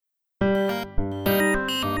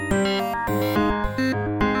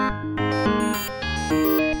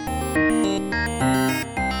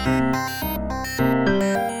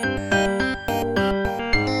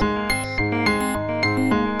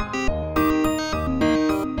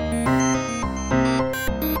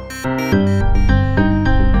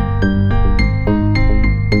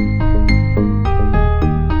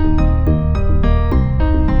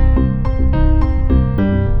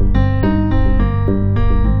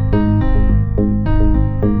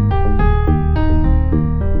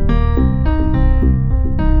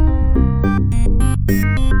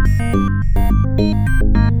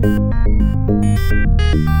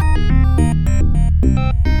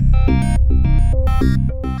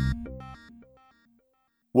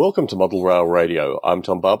Welcome to Model Rail Radio. I'm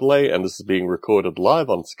Tom Barbalet, and this is being recorded live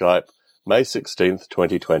on Skype, May 16th,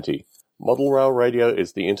 2020. Model Rail Radio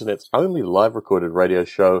is the internet's only live recorded radio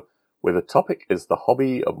show where the topic is the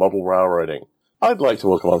hobby of model railroading. I'd like to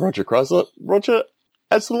welcome on Roger Chrysler. Roger,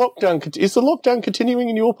 is the lockdown continuing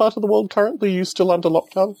in your part of the world currently? Are you still under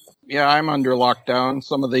lockdown? Yeah, I'm under lockdown.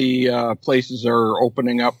 Some of the places are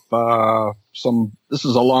opening up. This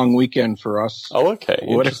is a long weekend for us. Oh, okay.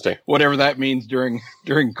 Interesting. Whatever that means during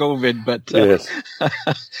COVID, but yes.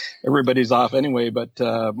 Everybody's off anyway. But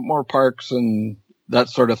more parks and that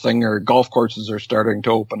sort of thing, or golf courses are starting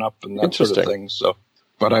to open up and that sort of thing. So,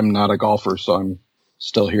 but I'm not a golfer, so I'm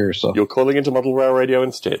still here. So you're calling into Model Rail Radio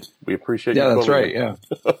instead. We appreciate you. Yeah, that's right. Yeah.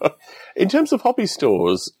 In terms of hobby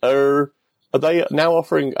stores, are they now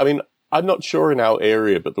offering? I mean, I'm not sure in our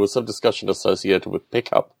area, but there was some discussion associated with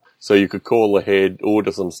pickup. So you could call ahead,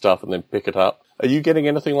 order some stuff, and then pick it up. Are you getting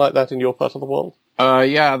anything like that in your part of the world?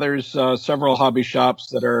 Yeah, there's several hobby shops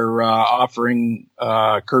that are offering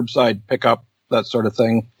curbside pickup, that sort of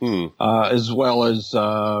thing, as well as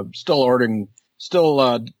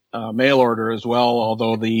still mail order as well,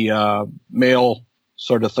 although the mail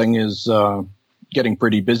sort of thing is getting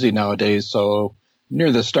pretty busy nowadays. So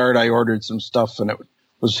near the start, I ordered some stuff, and it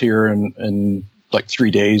was here in like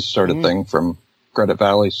 3 days sort of thing from Credit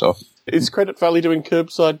Valley. So is Credit Valley doing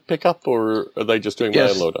curbside pickup, or are they just doing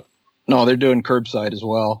mail order? No, they're doing curbside as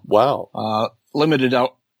well. Wow.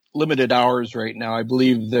 Limited hours right now. I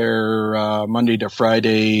believe they're Monday to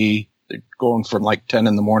Friday. They're going from like 10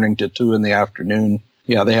 in the morning to 2 in the afternoon.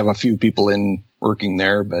 Yeah, they have a few people in working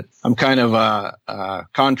there, but I'm kind of a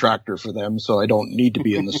contractor for them, so I don't need to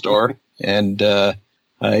be in the store. And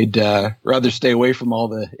I'd rather stay away from all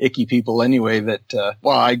the icky people anyway that,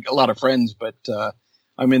 I got a lot of friends, but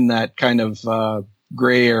I'm in that kind of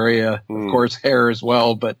gray area, of course, hair as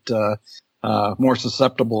well, but more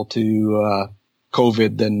susceptible to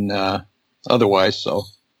COVID than otherwise. So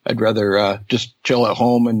I'd rather just chill at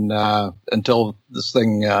home and until this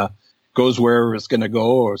thing goes wherever it's going to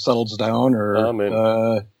go or settles down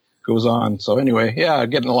or goes on. So anyway, yeah,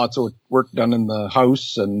 getting lots of work done in the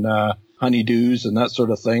house and honeydews and that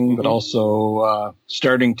sort of thing, but also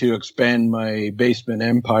starting to expand my basement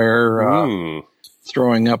empire,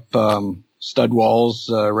 throwing up stud walls,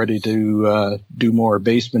 ready to do more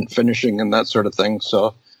basement finishing and that sort of thing.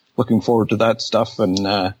 So looking forward to that stuff.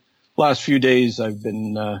 And last few days I've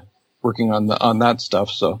been working on that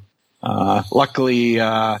stuff. So luckily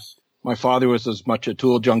my father was as much a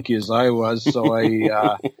tool junkie as I was, so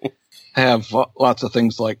I have lots of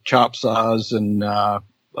things like chop saws and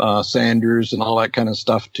sanders and all that kind of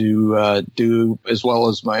stuff to do, as well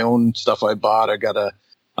as my own stuff I bought. I got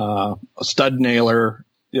a stud nailer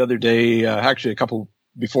the other day, actually a couple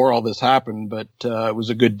before all this happened, but it was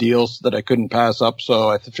a good deal that I couldn't pass up. So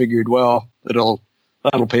I figured, well, that'll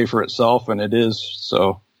pay for itself, and it is.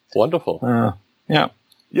 So wonderful. Yeah.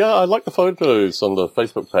 Yeah, I like the photos on the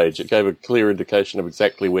Facebook page. It gave a clear indication of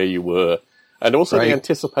exactly where you were, and also the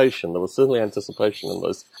anticipation. There was certainly anticipation in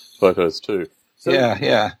those photos too. So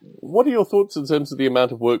yeah. What are your thoughts in terms of the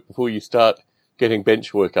amount of work before you start getting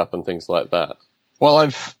bench work up and things like that? Well,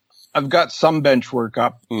 I've got some bench work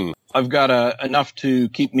up. I've got enough to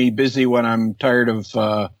keep me busy when I'm tired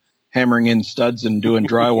of hammering in studs and doing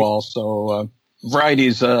drywall. So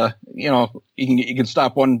varieties, you can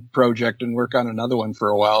stop one project and work on another one for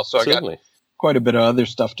a while. So certainly. I got quite a bit of other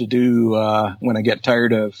stuff to do when I get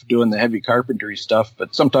tired of doing the heavy carpentry stuff.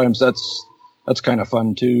 But sometimes that's kind of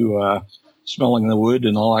fun too, smelling the wood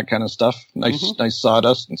and all that kind of stuff. Nice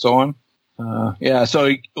sawdust and so on. So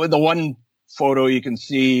with the one photo you can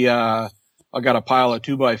see, I got a pile of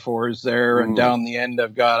 2x4s there, and down the end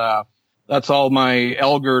I've got that's all my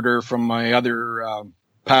L girder from my other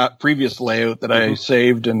previous layout that I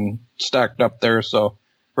saved and stacked up there, so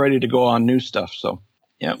ready to go on new stuff. So,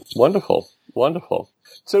 yeah. Wonderful.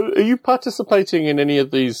 So are you participating in any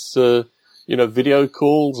of these, video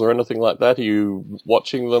calls or anything like that? Are you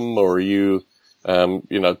watching them, or are you,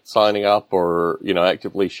 signing up or,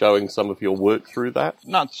 actively showing some of your work through that?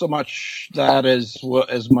 Not so much that as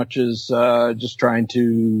much as just trying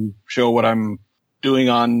to show what I'm doing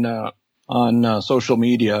on social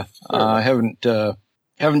media. I haven't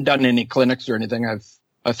done any clinics or anything.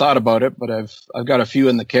 I thought about it, but I've got a few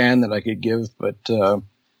in the can that I could give, but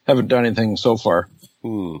haven't done anything so far.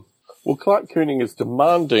 Well, Clark Kooning is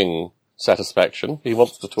demanding satisfaction. He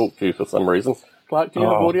wants to talk to you for some reason. Clark, do you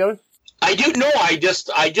have audio? I do. No, I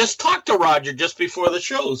just talked to Roger just before the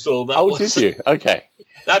show, so that did you? Okay.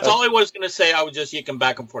 That's all I was going to say. I was just yiking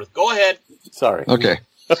back and forth. Go ahead. Sorry. Okay.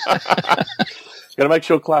 Got to make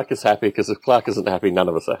sure Clark is happy, because if Clark isn't happy, none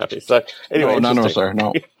of us are happy. So anyway, no, none of us are.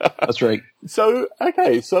 No, that's right. So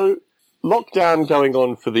lockdown going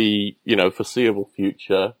on for the foreseeable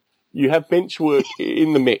future. You have bench work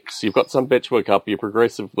in the mix. You've got some bench work up. You're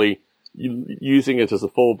progressively using it as a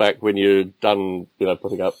fallback when you're done,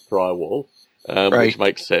 putting up drywall, Right. which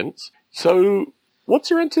makes sense. So, what's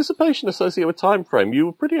your anticipation associated with time frame? You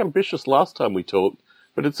were pretty ambitious last time we talked,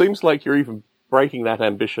 but it seems like you're even breaking that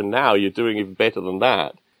ambition now. You're doing even better than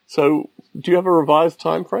that. So, do you have a revised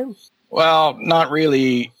time frame? Well, not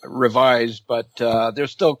really revised, but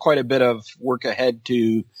there's still quite a bit of work ahead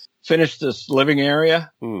to finish this living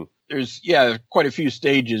area. There's, quite a few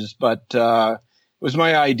stages, but it was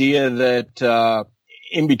my idea that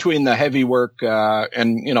in between the heavy work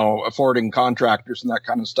and, affording contractors and that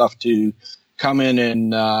kind of stuff to come in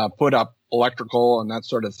and put up electrical and that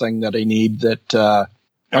sort of thing that I need, that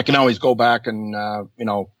I can always go back and,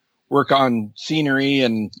 work on scenery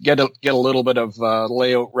and get a little bit of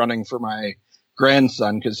layout running for my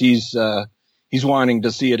grandson, because he's wanting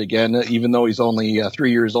to see it again, even though he's only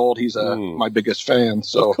 3 years old. He's my biggest fan.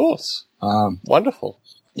 So of course, wonderful.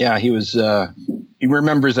 Yeah, he was. He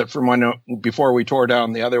remembers it from before we tore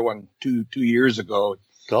down the other one 2 years ago.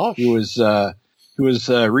 Gosh, he was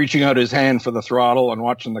reaching out his hand for the throttle and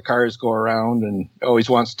watching the cars go around, and always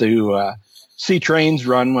wants to see trains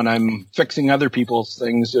run when I'm fixing other people's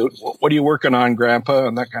things. What are you working on, Grandpa?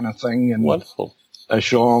 And that kind of thing. And wonderful. I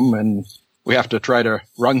show him, and we have to try to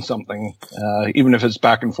run something, even if it's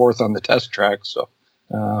back and forth on the test track. So,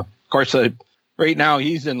 of course, right now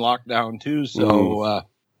he's in lockdown too. So,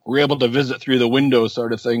 we're able to visit through the window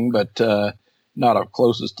sort of thing, but, not up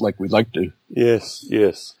closest like we'd like to. Yes.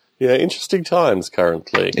 Yeah. Interesting times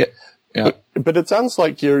currently. Yeah. But it sounds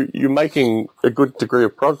like you're making a good degree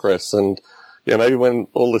of progress, and maybe when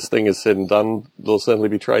all this thing is said and done, there'll certainly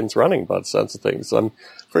be trains running by the sounds of things. I'm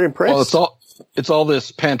very impressed. Well, it's all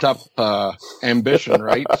this pent up ambition,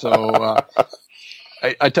 right? So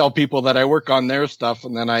I tell people that I work on their stuff,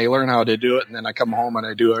 and then I learn how to do it, and then I come home and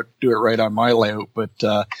I do it right on my layout. But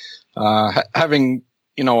having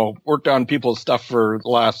worked on people's stuff for the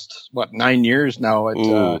last 9 years now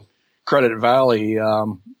at Credit Valley,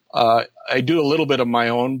 I do a little bit of my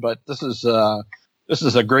own, but this is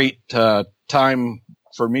a great time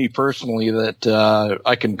for me personally that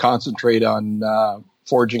I can concentrate on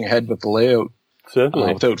forging ahead with the layout.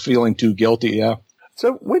 Certainly. Without feeling too guilty, yeah.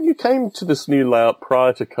 So when you came to this new layout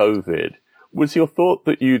prior to COVID, was your thought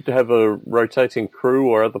that you'd have a rotating crew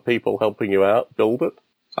or other people helping you out build it?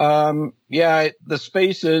 The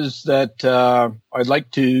space is that I'd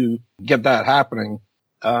like to get that happening.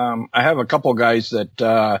 I have a couple guys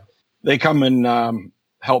that they come and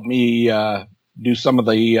help me do some of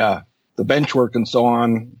the bench work and so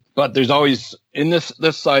on. But there's always, in this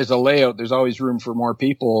size of layout, there's always room for more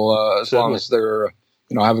people, as long as they're,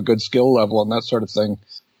 have a good skill level and that sort of thing.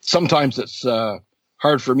 Sometimes it's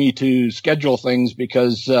hard for me to schedule things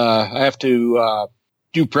because I have to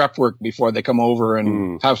do prep work before they come over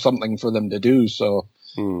and have something for them to do. So,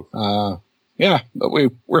 but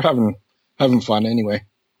we're having fun anyway.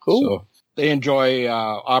 Cool. So they enjoy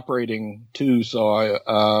operating too,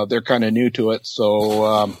 so they're kind of new to it.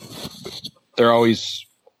 So they're always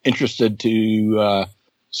interested to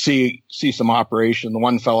see some operation. The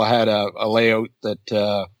one fella had a layout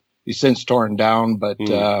that he's since torn down, but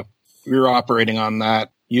we were operating on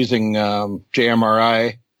that using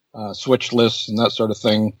JMRI, switch lists and that sort of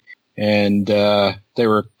thing. And they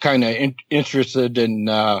were kind of interested in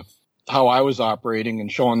how I was operating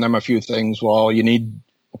and showing them a few things. Well, you need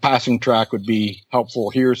a passing track would be helpful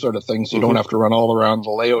here, sort of thing, so you don't have to run all around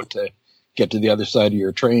the layout to get to the other side of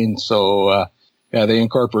your train. So they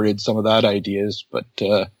incorporated some of that ideas, but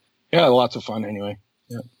lots of fun anyway.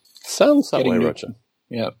 Yeah. Sounds that way, Roger.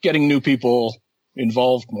 Yeah, getting new people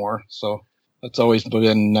involved more. So that's always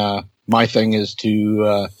been my thing, is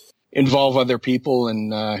to involve other people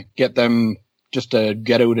and get them just to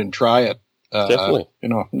get out and try it. Definitely.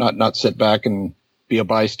 Not sit back and be a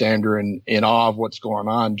bystander and in awe of what's going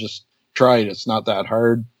on. Just try it. It's not that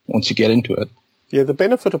hard once you get into it. Yeah, the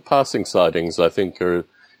benefit of passing sightings, I think, are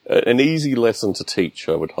an easy lesson to teach,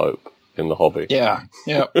 I would hope, in the hobby. Yeah.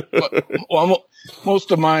 Well,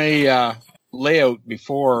 most of my layout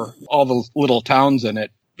before, all the little towns in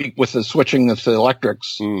it, with the switching of the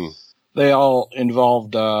electrics, they all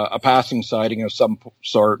involved a passing sighting of some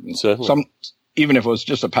sort. And certainly. Even if it was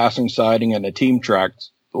just a passing sighting and a team track,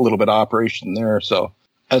 a little bit of operation there. So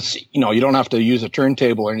as you don't have to use a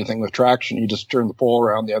turntable or anything with traction. You just turn the pole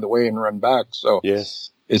around the other way and run back. So yes,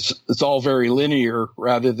 it's all very linear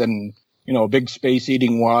rather than, big space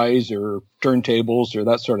eating wise or turntables or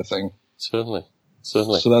that sort of thing. Certainly.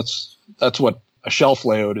 Certainly. So that's what a shelf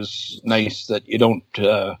layout is nice, that you don't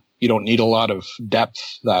need a lot of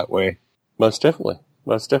depth that way. Most definitely.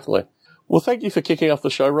 Most definitely. Well, thank you for kicking off the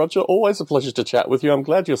show, Roger. Always a pleasure to chat with you. I'm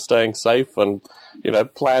glad you're staying safe and,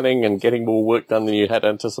 planning and getting more work done than you had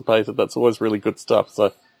anticipated. That's always really good stuff.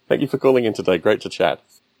 So thank you for calling in today. Great to chat.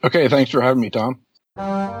 Okay, thanks for having me, Tom.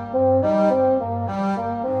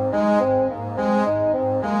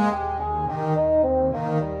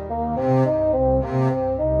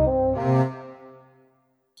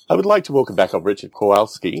 I would like to welcome back on Richard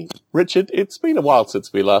Kowalski. Richard, it's been a while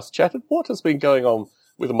since we last chatted. What has been going on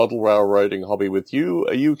with the model railroading hobby with you?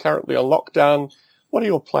 Are you currently on lockdown? What are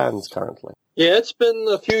your plans currently? Yeah, it's been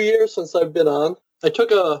a few years since I've been on. I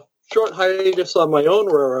took a short hiatus on my own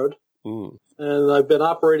railroad, and I've been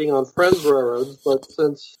operating on friends' railroads, but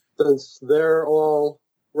since they're all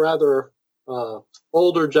rather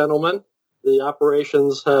older gentlemen, the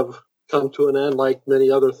operations have come to an end like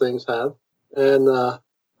many other things have. And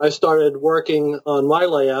I started working on my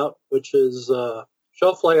layout, which is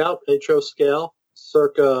shelf layout, HO scale,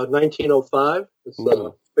 circa 1905. It's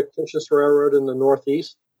a fictitious railroad in the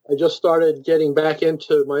Northeast. I just started getting back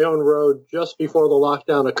into my own road just before the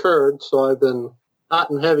lockdown occurred, so I've been hot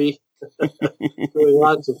and heavy doing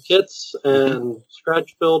lots of kits and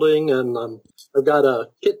scratch building, and I've got a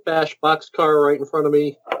kit bash boxcar right in front of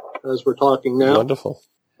me as we're talking now. Wonderful.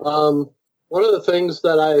 One of the things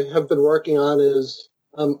that I have been working on is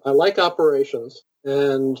I like operations,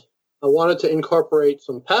 and I wanted to incorporate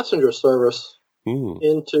some passenger service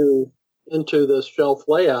into this shelf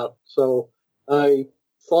layout. So I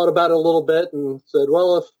thought about it a little bit and said,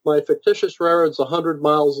 well, if my fictitious railroad's 100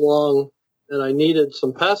 miles long and I needed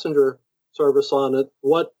some passenger service on it,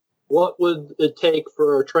 what would it take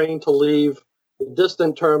for a train to leave the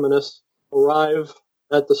distant terminus, arrive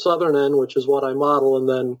at the southern end, which is what I model, and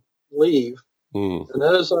then leave? And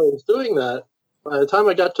then as I was doing that, by the time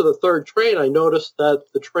I got to the third train, I noticed that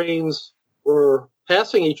the trains were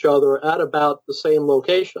passing each other at about the same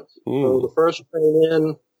locations. So the first train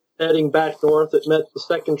in, heading back north, it met the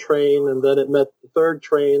second train, and then it met the third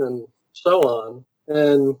train, and so on.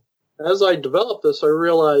 And as I developed this, I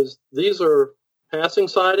realized these are passing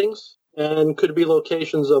sidings and could be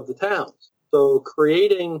locations of the towns. So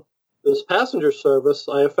creating this passenger service,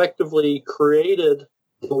 I effectively created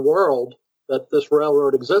the world that this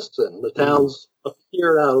railroad exists in. The towns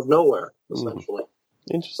appear out of nowhere, essentially.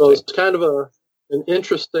 Interesting. So it's kind of an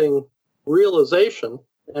interesting realization.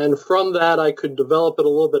 And from that, I could develop it a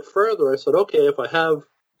little bit further. I said, okay, if I have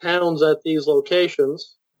towns at these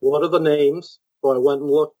locations, what are the names? So I went and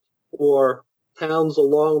looked for towns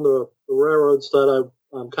along the railroads that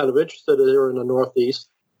I'm kind of interested in here in the Northeast.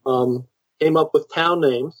 Came up with town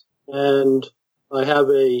names, and I have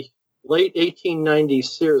a late 1890s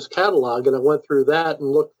Sears catalog, and I went through that and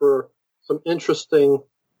looked for some interesting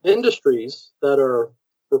industries that are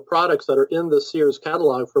for products that are in the Sears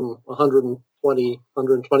catalog from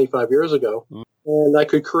 125 years ago. And I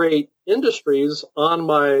could create industries on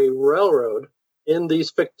my railroad in these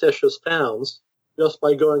fictitious towns just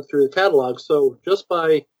by going through the catalog. So just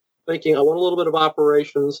by thinking, I want a little bit of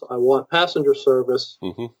operations, I want passenger service,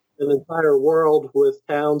 an entire world with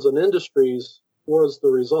towns and industries was the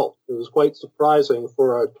result. It was quite surprising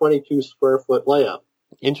for a 22 square foot layout.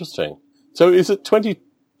 Interesting. So is it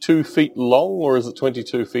 22 feet long, or is it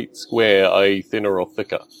 22 feet square, i.e. thinner or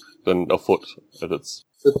thicker than a foot at its...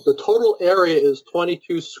 The total area is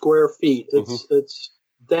 22 square feet. It's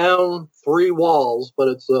down 3 walls, but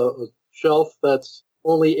it's a shelf that's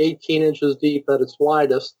only 18 inches deep at its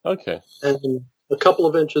widest. Okay. And a couple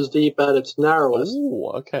of inches deep at its narrowest.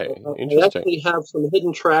 Ooh, okay. I actually have some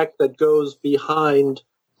hidden track that goes behind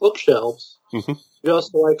bookshelves,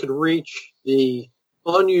 just so I could reach the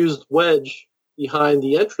unused wedge behind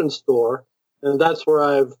the entrance door, and that's where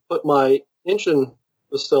I've put my engine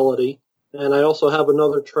facility. And I also have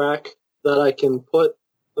another track that I can put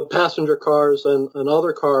the passenger cars and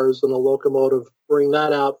other cars and a locomotive, bring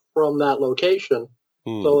that out from that location.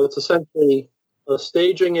 So it's essentially a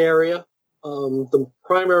staging area. The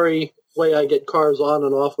primary way I get cars on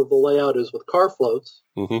and off of the layout is with car floats.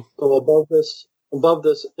 So above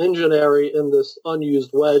this engine area in this unused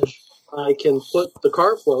wedge, I can put the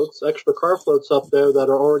car floats, extra car floats up there that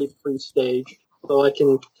are already pre-staged. So I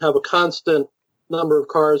can have a constant number of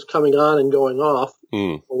cars coming on and going off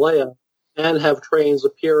the layout, and have trains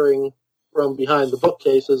appearing from behind the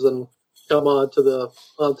bookcases and come onto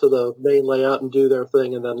the main layout and do their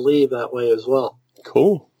thing and then leave that way as well.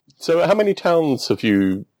 Cool. So how many towns have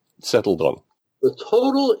you settled on? The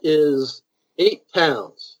total is 8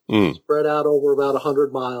 towns spread out over about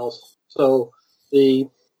 100 miles. So the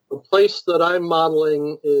the place that I'm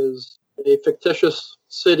modeling is a fictitious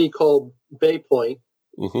city called Bay Point,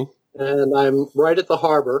 and I'm right at the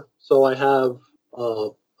harbor, so I have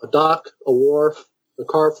a dock, a wharf, a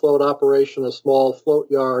car float operation, a small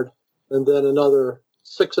float yard, and then another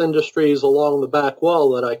 6 industries along the back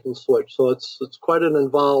wall that I can switch. So it's quite an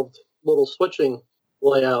involved little switching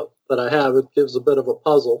layout that I have. It gives a bit of a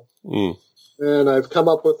puzzle. And I've come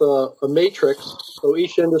up with a matrix. So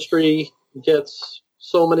each industry gets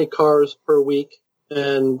so many cars per week,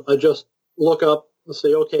 and I just look up and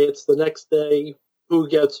say, okay, it's the next day, who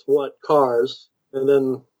gets what cars, and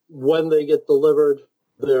then when they get delivered,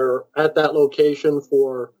 they're at that location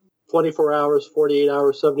for 24 hours, 48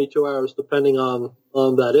 hours, 72 hours, depending on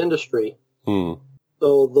that industry. So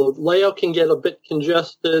the layout can get a bit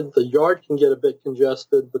congested, the yard can get a bit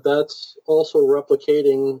congested, but that's also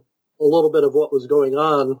replicating a little bit of what was going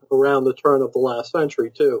on around the turn of the last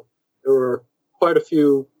century, too. There were quite a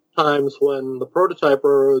few times when the prototype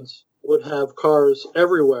railroads would have cars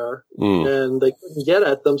everywhere, and they couldn't get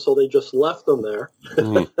at them, so they just left them there.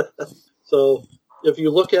 So if you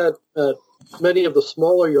look at many of the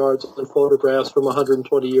smaller yards and photographs from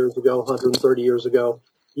 120 years ago, 130 years ago,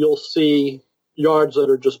 you'll see yards that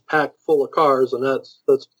are just packed full of cars, and that's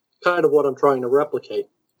kind of what I'm trying to replicate.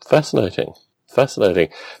 Fascinating.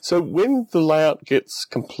 So when the layout gets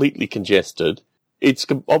completely congested, it's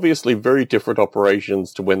obviously very different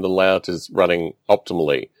operations to when the layout is running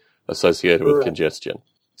optimally associated with congestion.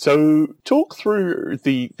 So talk through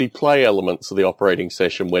the play elements of the operating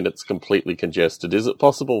session when it's completely congested. Is it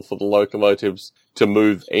possible for the locomotives to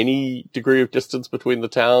move any degree of distance between the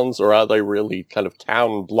towns, or are they really kind of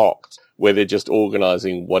town blocked where they're just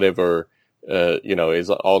organizing whatever, is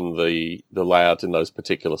on the layout in those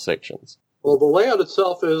particular sections? Well, the layout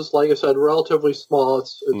itself is, like I said, relatively small.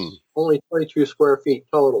 It's only 22 square feet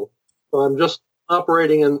total. So I'm just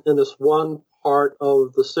operating in this one part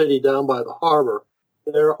of the city down by the harbor.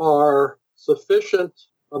 There are sufficient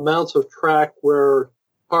amounts of track where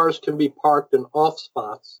cars can be parked in off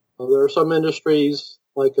spots. There are some industries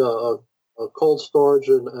like a cold storage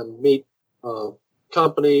and meat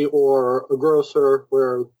company or a grocer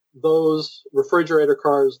where those refrigerator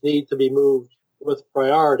cars need to be moved with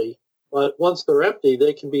priority. But once they're empty,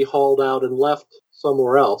 they can be hauled out and left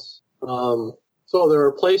somewhere else. So there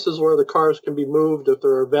are places where the cars can be moved if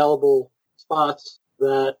there are available spots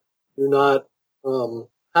that do not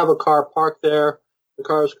have a car parked there. The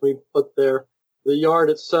cars can be put there. The yard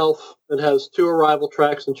itself, it has 2 arrival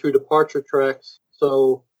tracks and 2 departure tracks.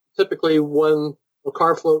 So typically when a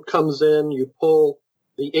car float comes in, you pull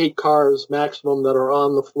the 8 cars maximum that are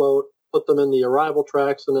on the float, put them in the arrival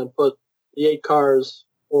tracks, and then put the 8 cars,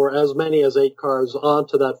 or as many as 8 cars,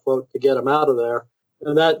 onto that float to get them out of there.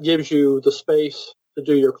 And that gives you the space to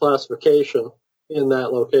do your classification in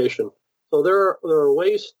that location. So there are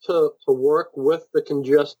ways to work with the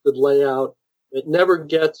congested layout. It never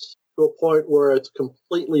gets to a point where it's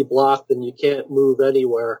completely blocked and you can't move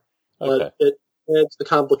anywhere. Okay. But it adds the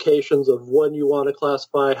complications of when you want to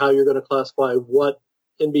classify, how you're going to classify, what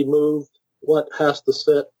can be moved, what has to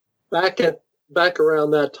sit. Back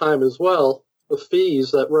around that time as well, the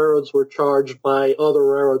fees that railroads were charged by other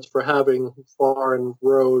railroads for having foreign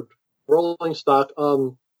road rolling stock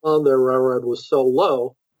on their railroad was so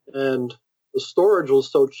low, and the storage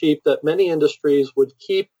was so cheap that many industries would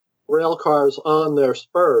keep rail cars on their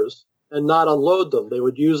spurs and not unload them. They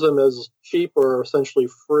would use them as cheap or essentially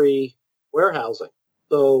free warehousing.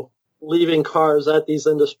 So leaving cars at these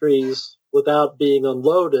industries without being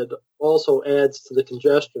unloaded also adds to the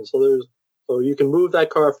congestion. So you can move that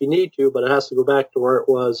car if you need to, but it has to go back to where it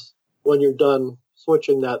was when you're done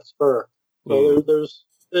switching that spur. So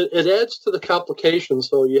it adds to the complication.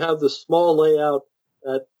 So you have this small layout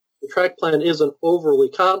that the track plan isn't overly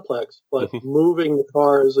complex, but moving the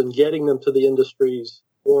cars and getting them to the industries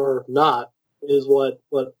or not is what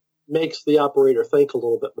makes the operator think a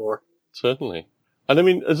little bit more. Certainly. And I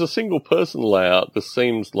mean, as a single person layout, this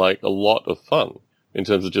seems like a lot of fun in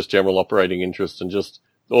terms of just general operating interest, and just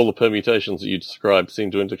all the permutations that you described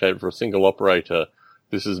seem to indicate for a single operator,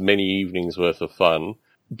 this is many evenings worth of fun.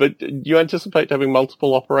 But do you anticipate having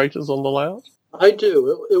multiple operators on the layout? I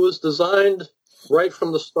do. It was designed right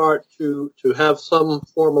from the start to have some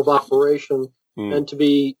form of operation and to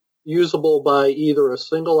be usable by either a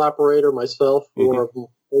single operator, myself, or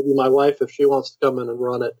maybe my wife if she wants to come in and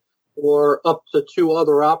run it, or up to 2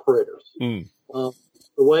 other operators.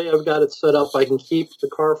 The way I've got it set up, I can keep the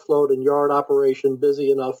car float and yard operation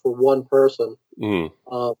busy enough for one person.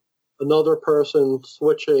 Another person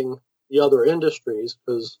switching the other industries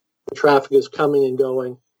because the traffic is coming and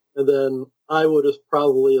going. And then I would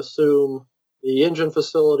probably assume the engine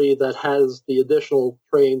facility that has the additional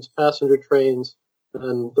trains, passenger trains,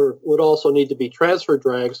 and there would also need to be transfer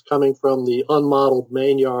drags coming from the unmodeled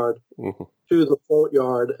main yard to the float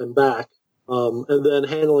yard and back, and then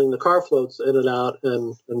handling the car floats in and out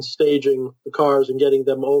and staging the cars and getting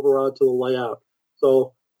them over onto the layout.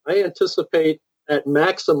 So I anticipate at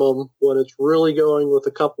maximum, when it's really going with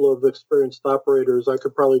a couple of experienced operators, I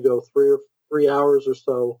could probably go 3 hours or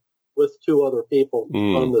so with 2 other people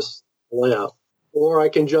on this layout. Or I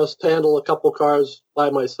can just handle a couple cars by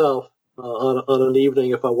myself on an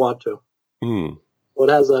evening if I want to. So it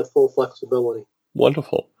has that full flexibility.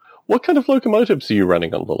 Wonderful. What kind of locomotives are you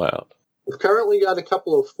running on the layout? We've currently got a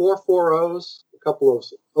couple of 440s, a couple of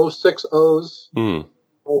 060s.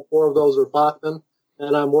 All 4 of those are Bachmann.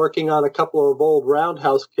 And I'm working on a couple of old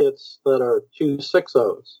roundhouse kits that are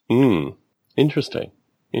 260s. Interesting.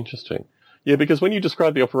 Yeah, because when you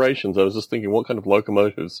described the operations, I was just thinking what kind of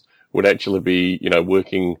locomotives would actually be,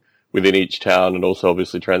 working within each town and also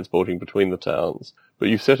obviously transporting between the towns. But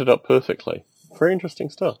you've set it up perfectly. Very interesting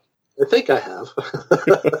stuff. I think I have.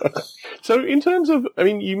 So in terms of,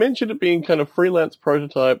 you mentioned it being kind of freelance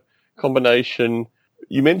prototype combination.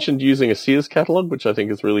 You mentioned using a Sears catalog, which I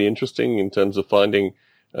think is really interesting in terms of finding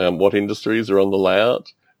what industries are on the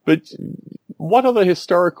layout. But what other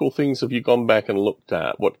historical things have you gone back and looked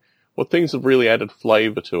at? What things have really added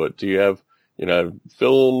flavor to it? Do you have,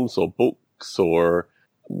 films or books, or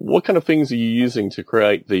what kind of things are you using to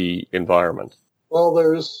create the environment? Well,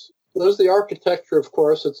 there's the architecture, of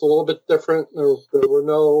course. It's a little bit different. There were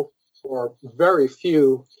no, or very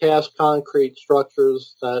few, cast concrete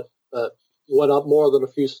structures that went up more than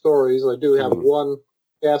a few stories. I do have one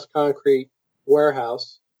cast concrete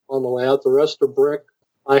warehouse on the layout. The rest are brick.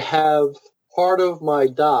 I have part of my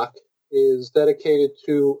dock is dedicated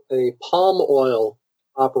to a palm oil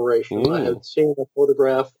operation. I had seen a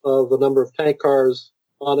photograph of a number of tank cars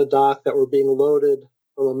on a dock that were being loaded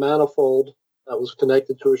from a manifold that was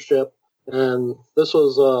connected to a ship. And this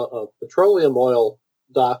was a petroleum oil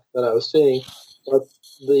dock that I was seeing. But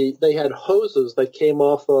they had hoses that came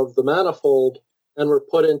off of the manifold and were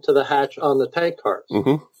put into the hatch on the tank cars.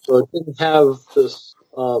 So it didn't have this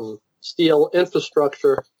steel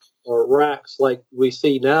infrastructure or racks like we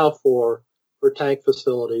see now for tank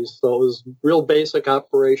facilities. So it was real basic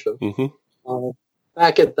operation.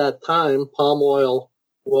 Back at that time, palm oil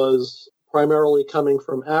was primarily coming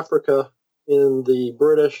from Africa in the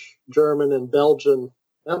British, German, and Belgian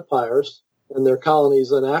empires and their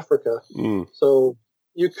colonies in Africa. So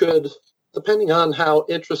you could, depending on how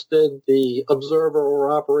interested the observer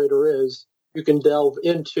or operator is, you can delve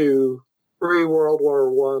into pre-World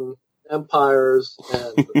War I empires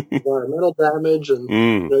and environmental damage, and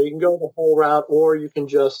you can go the whole route, or you can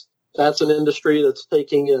just, that's an industry that's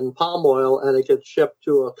taking in palm oil and it gets shipped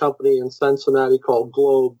to a company in Cincinnati called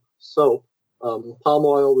Globe Soap. Palm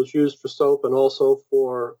oil was used for soap and also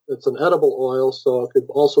it's an edible oil, so it could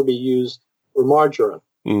also be used for margarine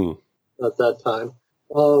at that time.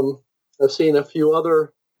 I've seen a few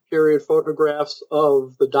other period photographs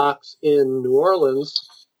of the docks in New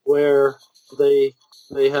Orleans where they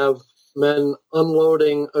have men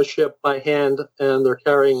unloading a ship by hand and they're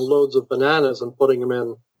carrying loads of bananas and putting them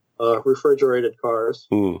in refrigerated cars.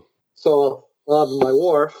 So on my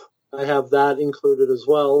wharf, I have that included as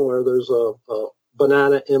well, where there's a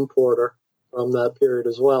banana importer from that period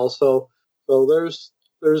as well. So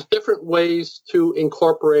there's different ways to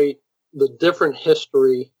incorporate the different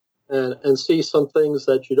history and see some things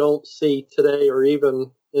that you don't see today or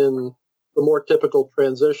even in the more typical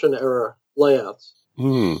transition era layouts.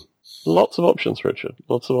 Lots of options, Richard.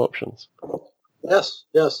 Lots of options.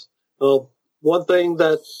 Yes. One thing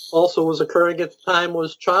that also was occurring at the time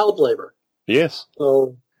was child labor. Yes.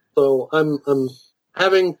 So I'm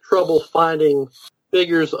having trouble finding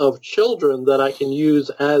figures of children that I can use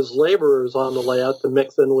as laborers on the layout to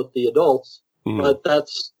mix in with the adults. But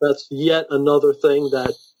that's yet another thing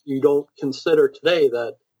that you don't consider today,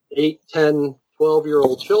 that 8, 10,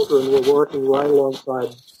 12-year-old children were working right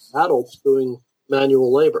alongside adults doing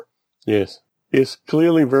manual labor. Yes,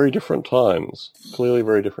 clearly very different times.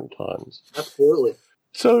 Absolutely.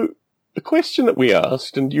 So a question that we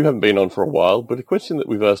asked, and you haven't been on for a while, but a question that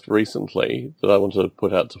we've asked recently that I want to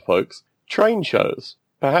put out to folks, train shows.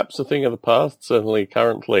 Perhaps a thing of the past, certainly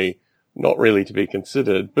currently not really to be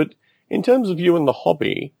considered, but in terms of you and the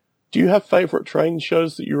hobby, do you have favourite train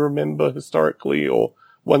shows that you remember historically or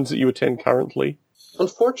ones that you attend currently?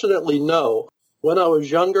 Unfortunately, no. When I was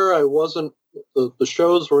younger, the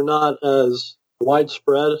shows were not as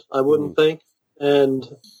widespread, I wouldn't think. And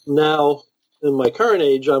now, in my current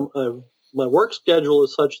age, my work schedule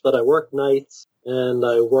is such that I work nights and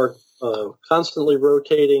I work constantly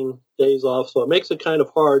rotating days off, so it makes it kind of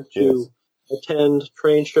hard to attend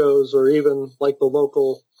train shows or even like the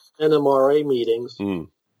local NMRA meetings.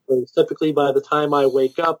 Because typically by the time I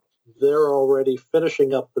wake up, they're already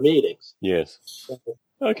finishing up the meetings. Yes.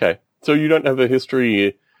 Okay. So you don't have a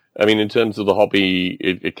history, I mean, in terms of the hobby,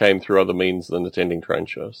 it came through other means than attending train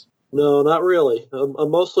shows? No, not really. I'm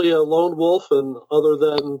mostly a lone wolf, and other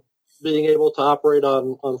than being able to operate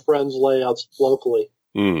on friends' layouts locally.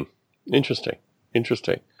 Interesting.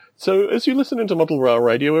 So as you listen into Model Rail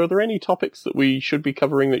Radio, are there any topics that we should be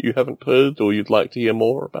covering that you haven't heard or you'd like to hear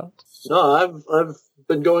more about? No, I've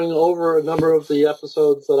been going over a number of the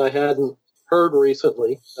episodes that I hadn't heard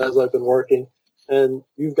recently as I've been working, and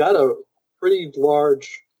you've got a pretty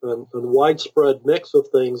large and widespread mix of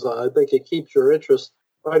things. I think it keeps your interest.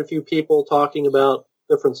 Quite a few people talking about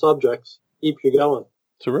different subjects keep you going.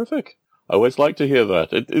 Terrific. I always like to hear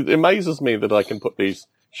that. It amazes me that I can put these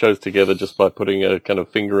shows together just by putting a kind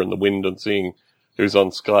of finger in the wind and seeing who's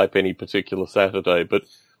on Skype any particular Saturday. But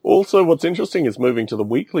also what's interesting is moving to the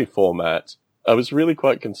weekly format. I was really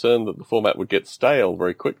quite concerned that the format would get stale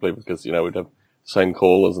very quickly because, we'd have the same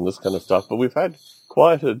callers and this kind of stuff. But we've had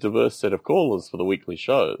quite a diverse set of callers for the weekly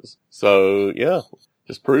shows. So, yeah,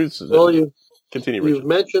 just proves that... Well, Continue, Richard. You've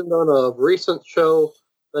mentioned on a recent show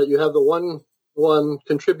that you have the one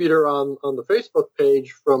contributor on the Facebook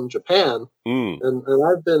page from Japan, and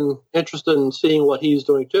I've been interested in seeing what he's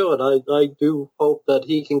doing too, and I do hope that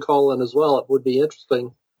he can call in as well. It would be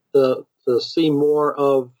interesting to see more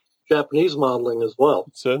of Japanese modeling as well.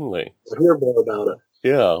 Certainly. To hear more about it.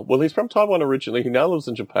 Yeah, well, he's from Taiwan originally. He now lives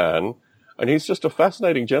in Japan, and he's just a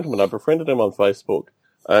fascinating gentleman. I've befriended him on Facebook,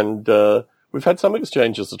 and we've had some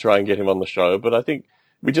exchanges to try and get him on the show, but I think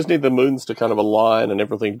we just need the moons to kind of align and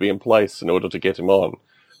everything to be in place in order to get him on.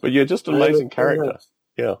 But yeah, just an amazing character.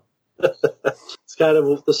 Yeah. It's kind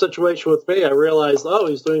of the situation with me. I realized,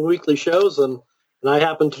 he's doing weekly shows, and I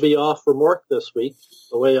happen to be off from work this week,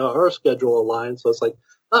 the way our schedule aligns. So it's like,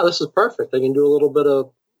 this is perfect. I can do a little bit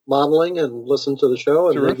of modeling and listen to the show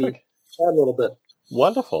and maybe chat a little bit.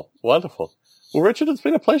 Wonderful. Well, Richard, it's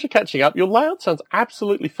been a pleasure catching up. Your layout sounds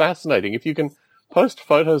absolutely fascinating. If you can post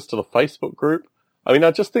photos to the Facebook group, I mean,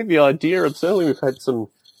 I just think the idea, and certainly we've had some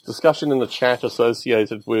discussion in the chat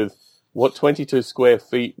associated with what 22 square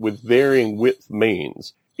feet with varying width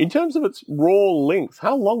means. In terms of its raw length,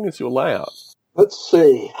 how long is your layout? Let's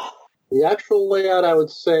see. The actual layout, I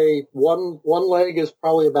would say one leg is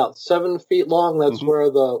probably about 7 feet long. That's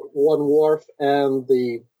where the one wharf and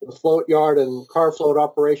the float yard and car float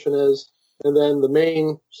operation is. And then the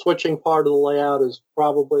main switching part of the layout is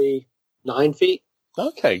probably 9 feet.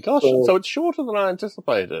 Okay, gosh, so it's shorter than I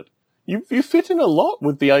anticipated. You fit in a lot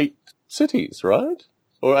with the 8 cities, right?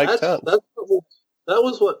 Or 8 towns. That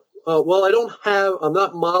was what, I'm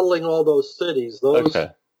not modeling all those cities. Those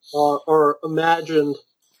are imagined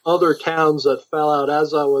other towns that fell out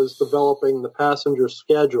as I was developing the passenger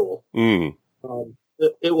schedule.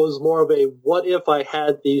 It was more of a, what if I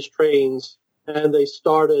had these trains and they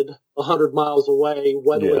started 100 miles away,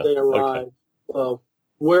 when would they arrive?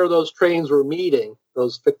 Where those trains were meeting,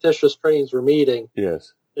 those fictitious trains were meeting.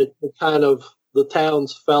 Yes. It kind of, the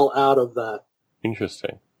towns fell out of that.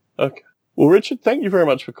 Interesting. Okay. Well, Richard, thank you very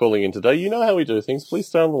much for calling in today. You know how we do things. Please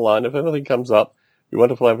stay on the line. If anything comes up, we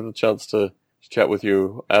wonderful having a chance to chat with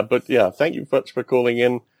you. But yeah, thank you much for calling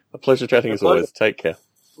in. A pleasure chatting as always. Take care.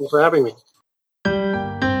 Thanks for having me.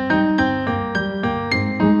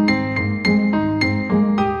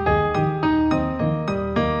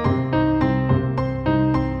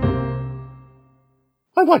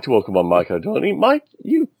 I'd like to welcome on Mike O'Doherty. Mike,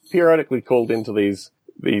 you periodically called into these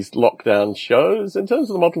lockdown shows. In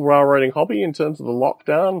terms of the model railroading hobby, in terms of the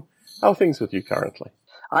lockdown, how are things with you currently?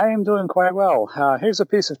 I am doing quite well. Here's a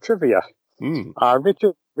piece of trivia.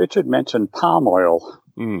 Richard mentioned palm oil.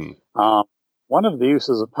 One of the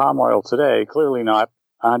uses of palm oil today, clearly not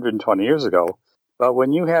 120 years ago, but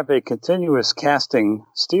when you have a continuous casting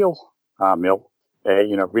steel mill,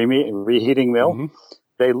 reheating mill,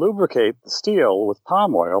 they lubricate the steel with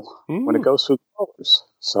palm oil when it goes through the rollers.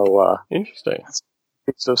 So interesting.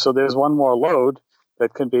 So there's one more load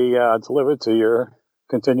that can be delivered to your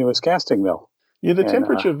continuous casting mill. Yeah, the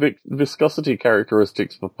temperature viscosity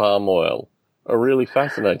characteristics for palm oil are really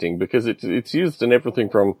fascinating because it's used in everything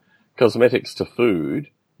from cosmetics to food,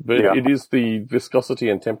 but it is the viscosity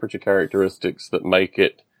and temperature characteristics that make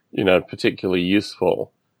it, particularly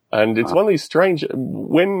useful. And it's one of these strange,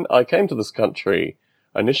 when I came to this country,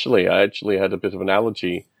 initially I actually had a bit of an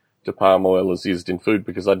allergy to palm oil as used in food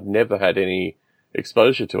because I'd never had any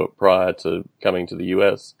exposure to it prior to coming to the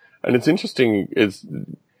US. And it's interesting,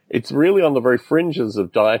 it's really on the very fringes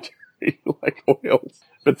of dietary like oils.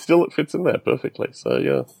 But still it fits in there perfectly, so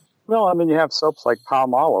yeah. Well, I mean, you have soaps like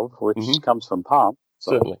palm olive, which comes from palm.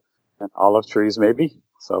 So, certainly. And olive trees, maybe.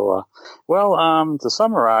 So, to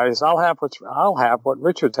summarize, I'll have what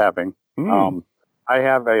Richard's having. I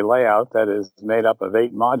have a layout that is made up of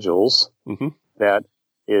 8 modules that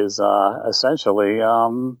is essentially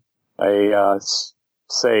a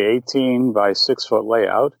say 18 by 6 foot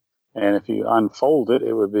layout, and if you unfold it,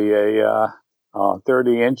 it would be a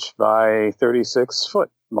 30-inch by 36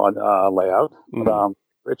 foot layout. But,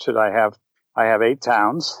 Richard, I have 8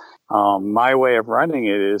 towns. My way of running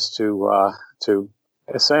it is to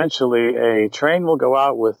essentially a train will go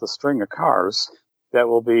out with a string of cars that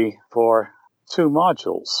will be for 2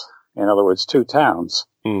 modules. In other words, 2 towns.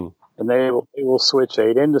 And they will switch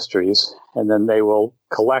 8 industries, and then they will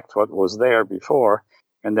collect what was there before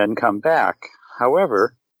and then come back.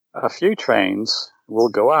 However, a few trains will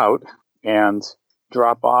go out and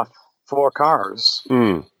drop off 4 cars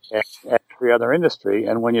at every other industry.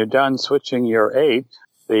 And when you're done switching your 8,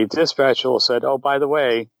 the dispatcher will say, oh, by the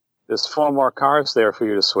way, there's 4 more cars there for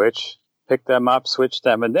you to switch. Pick them up, switch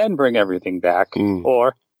them, and then bring everything back.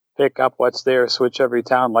 Or pick up what's there, switch every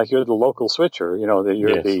town like you're the local switcher, that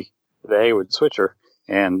you're the Hayward switcher,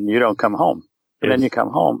 and you don't come home. And then you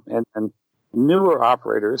come home, and newer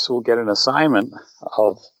operators will get an assignment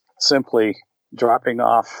of simply dropping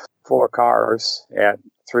off 4 cars at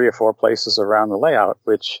 3 or 4 places around the layout,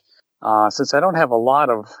 which, since I don't have a lot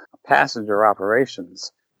of passenger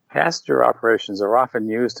operations are often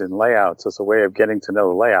used in layouts as a way of getting to know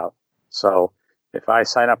the layout. So if I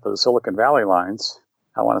sign up for the Silicon Valley lines,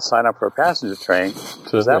 I want to sign up for a passenger train,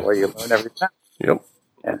 because that way you learn every town. Yep.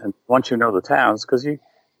 And once you know the towns, because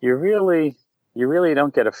you really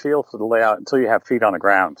don't get a feel for the layout until you have feet on the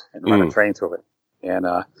ground and run a train through it. And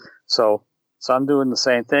so I'm doing the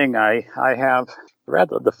same thing. I have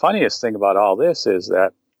the funniest thing about all this is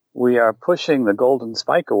that we are pushing the Golden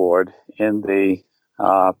Spike Award in the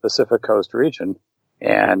Pacific Coast region,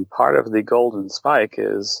 and part of the Golden Spike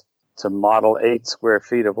is to model 8 square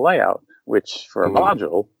feet of layout, which for a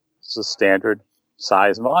module is a standard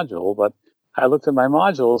size module. But I looked at my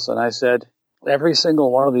modules and I said, every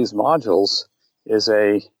single one of these modules is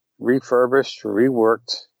a refurbished,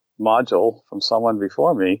 reworked module from someone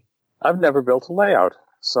before me. I've never built a layout.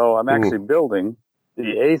 So I'm actually building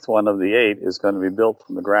the 8th one of the 8 is going to be built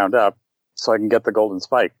from the ground up so I can get the Golden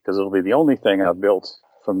Spike, because it'll be the only thing I've built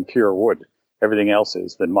from pure wood. Everything else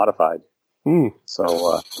has been modified.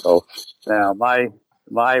 So now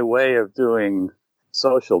my way of doing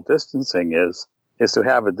social distancing is to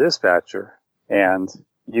have a dispatcher, and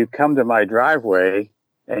you come to my driveway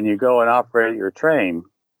and you go and operate your train.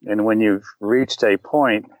 And when you've reached a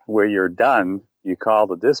point where you're done, you call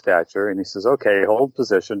the dispatcher and he says, okay, hold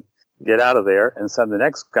position, get out of there, and send the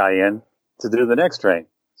next guy in to do the next train.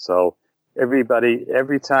 So every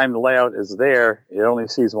time the layout is there, it only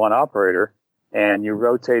sees one operator, and you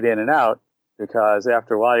rotate in and out, because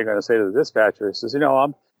after a while you're going to say to the dispatcher, he says,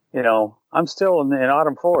 I'm still in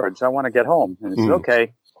Autumn Forge. I want to get home. And he says,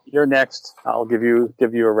 okay, you're next. I'll give you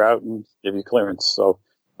a route and give you clearance. So,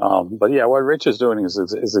 but yeah, what Rich is doing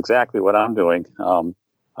is exactly what I'm doing.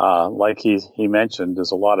 Like he mentioned,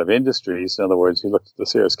 there's a lot of industries. In other words, he looked at the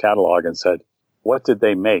Sears catalog and said, what did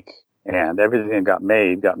they make? And everything that got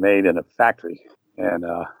made in a factory. And,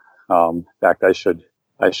 in fact, I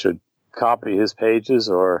should copy his pages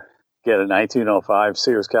or get a 1905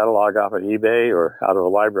 Sears catalog off of eBay or out of a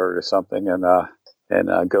library or something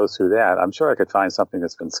and go through that. I'm sure I could find something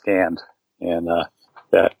that's been scanned and,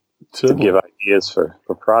 that to give ideas for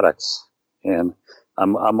products. And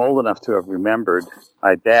I'm old enough to have remembered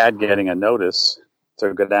my dad getting a notice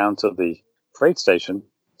to go down to the freight station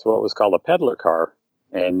to what was called a peddler car.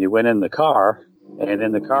 And you went in the car, and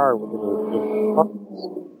in the car,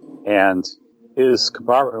 and his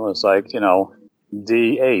compartment was like,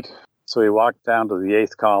 D8. So he walked down to the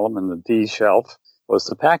 8th column, and the D shelf was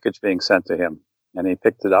the package being sent to him. And he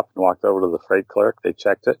picked it up and walked over to the freight clerk. They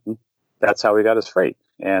checked it, and that's how he got his freight.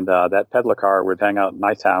 And that peddler car would hang out in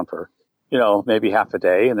my town for, maybe half a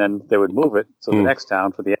day, and then they would move it to the next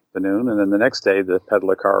town for the afternoon, and then the next day the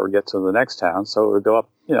peddler car would get to the next town, so it would go up,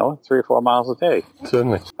 3 or 4 miles a day.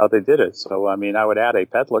 Certainly. How they did it. So, I would add a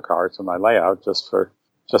peddler car to my layout just for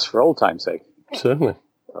old time's sake. Certainly.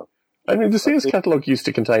 The Sears catalog used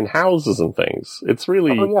to contain houses and things. It's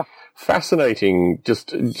really fascinating,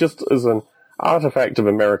 just as an artifact of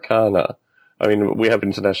Americana. We have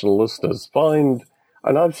international listeners. And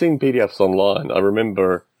I've seen PDFs online. I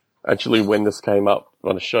remember actually when this came up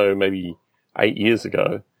on a show maybe 8 years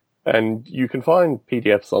ago, and you can find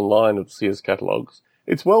PDFs online of Sears catalogs,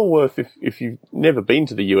 it's well worth, if you've never been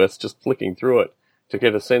to the US, just flicking through it to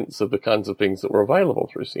get a sense of the kinds of things that were available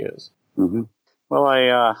through Sears. Mm-hmm. Well,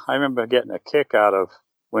 I remember getting a kick out of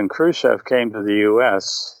when Khrushchev came to the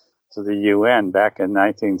U.S., to the UN back in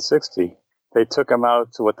 1960. They took him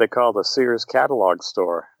out to what they call the Sears catalog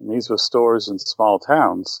store. And these were stores in small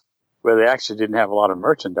towns where they actually didn't have a lot of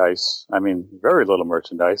merchandise. I mean, very little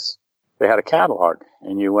merchandise. They had a catalog,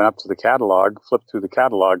 and you went up to the catalog, flipped through the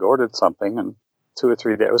catalog, ordered something, and 2 or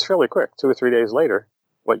 3 days, it was fairly quick, 2 or 3 days later,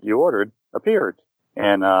 what you ordered appeared.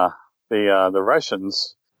 And the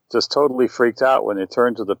Russians just totally freaked out when they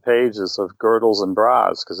turned to the pages of girdles and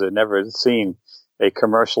bras, because they'd never seen a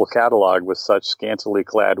commercial catalog with such scantily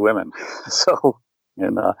clad women. So,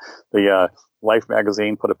 and the Life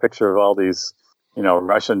magazine put a picture of all these,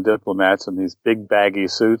 Russian diplomats in these big baggy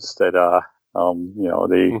suits that,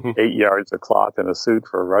 the 8 yards of cloth in a suit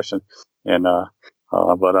for a Russian. And,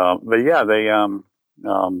 but yeah, the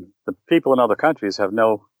people in other countries have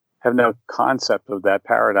no concept of that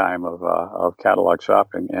paradigm of catalog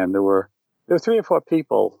shopping. And there were 3 or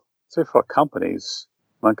 4 companies.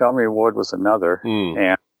 Montgomery Ward was another. And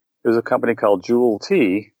there was a company called Jewel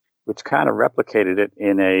T, which kind of replicated it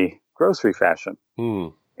in a grocery fashion.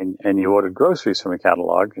 And you ordered groceries from a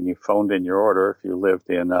catalog, and you phoned in your order if you lived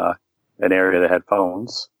in an area that had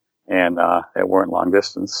phones and that weren't long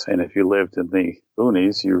distance. And if you lived in the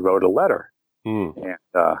boonies, you wrote a letter. And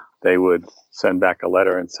they would send back a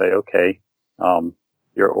letter and say, okay,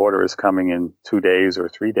 your order is coming in 2 days or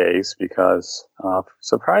 3 days, because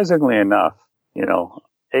surprisingly enough,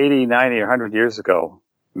 80, 90, or 100 years ago,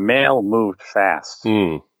 mail moved fast.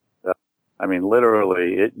 I mean,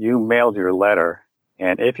 literally, you mailed your letter,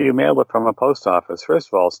 and if you mailed it from a post office, first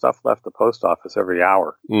of all, stuff left the post office every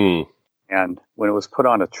hour. And when it was put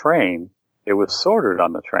on a train, it was sorted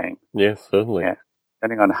on the train. Yes, certainly. And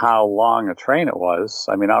depending on how long a train it was,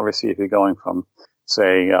 I mean, obviously, if you're going from,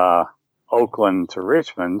 say, Oakland to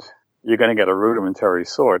Richmond, you're going to get a rudimentary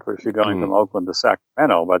sort. But if you're going from Oakland to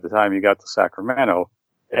Sacramento, by the time you got to Sacramento,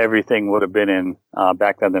 everything would have been in,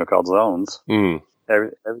 back then they were called zones.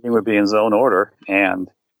 Everything would be in zone order, and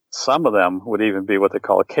some of them would even be what they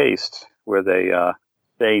call a cased, where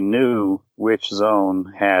they knew which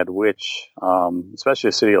zone had which, especially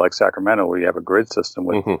a city like Sacramento where you have a grid system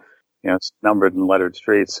with, it's numbered and lettered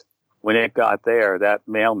streets. When it got there, that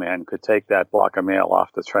mailman could take that block of mail off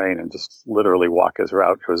the train and just literally walk his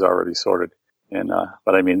route. It was already sorted. And,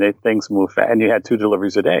 but I mean, things move fast, and you had 2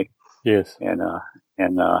 deliveries a day. Yes.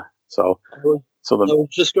 So I was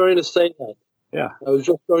just going to say that. Yeah. I was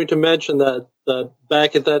just going to mention that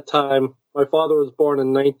back at that time, my father was born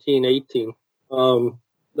in 1918,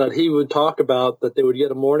 that he would talk about that they would get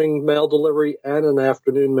a morning mail delivery and an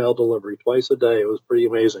afternoon mail delivery twice a day. It was pretty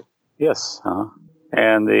amazing. Yes.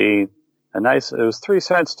 And it was 3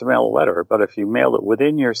 cents to mail a letter, but if you mailed it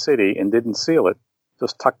within your city and didn't seal it,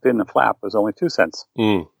 just tucked in the flap, it was only 2 cents.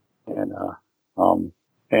 And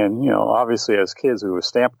obviously as kids, we were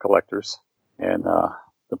stamp collectors, and,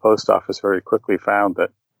 the post office very quickly found that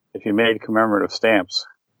if you made commemorative stamps,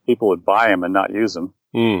 people would buy them and not use them,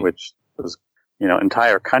 which was,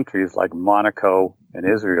 entire countries like Monaco and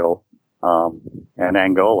Israel, and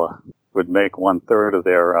Angola would make 1/3 of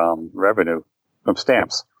their, revenue from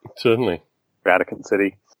stamps. Certainly. Vatican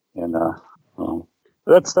City. And,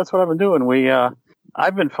 that's what I've been doing.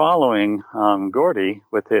 I've been following, Gordy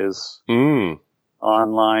with his,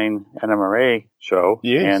 online NMRA show.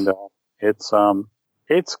 Yes. And,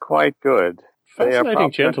 it's quite good.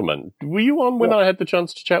 Fascinating gentleman. Were you on when I had the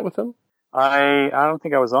chance to chat with him? I don't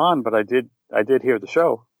think I was on, but I did hear the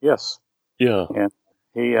show. Yes. Yeah. And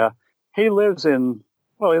he lives in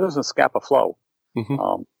Scapa Flow.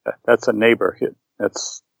 That's a neighbor.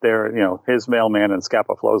 That's his mailman and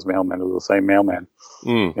Scapa Flow's mailman are the same mailman.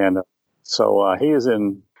 And so he is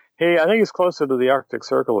in. I think he's closer to the Arctic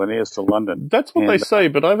Circle than he is to London. That's what they say,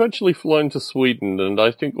 but I've actually flown to Sweden, and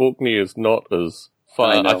I think Orkney is not as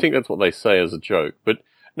far. I think that's what they say as a joke. But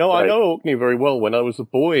no, I know Orkney very well. When I was a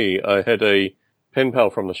boy, I had a pen pal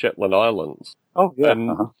from the Shetland Islands. Oh, yeah. And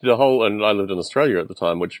and I lived in Australia at the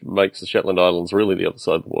time, which makes the Shetland Islands really the other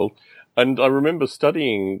side of the world. And I remember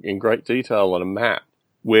studying in great detail on a map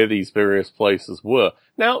where these various places were.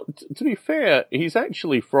 Now, to be fair, he's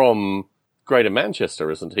actually from Greater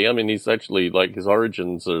Manchester, isn't he? I mean, he's actually, his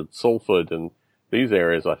origins are Salford and these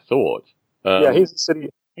areas, I thought. Yeah,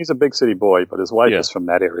 he's a big city boy, but his wife is from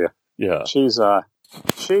that area. Yeah.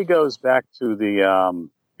 She goes back to the,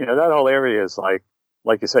 that whole area is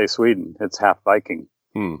like you say, Sweden. It's half Viking.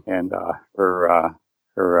 And,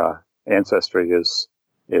 her ancestry is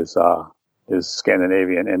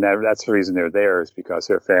Scandinavian. And that's the reason they're there, is because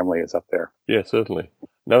their family is up there. Yeah, certainly.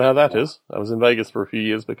 Know how that is. I was in Vegas for a few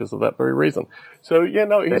years because of that very reason. So, yeah,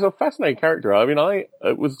 no, he's a fascinating character. I mean,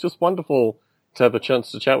 it was just wonderful to have a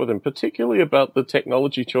chance to chat with him, particularly about the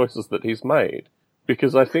technology choices that he's made,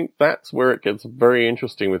 because I think that's where it gets very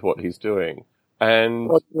interesting with what he's doing.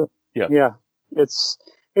 And, yeah, it's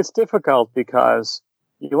difficult because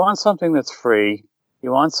you want something that's free.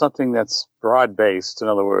 You want something that's broad-based. In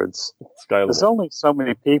other words, scalable. There's only so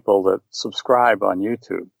many people that subscribe on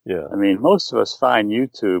YouTube. Yeah. I mean, most of us find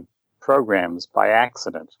YouTube programs by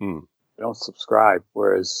accident. We don't subscribe,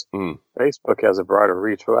 whereas Facebook has a broader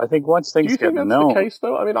reach. But I think once things get known... Do you think that's the case,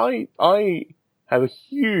 though? I mean, I have a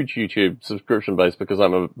huge YouTube subscription base because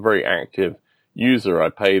I'm a very active user. I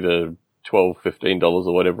pay the $12, $15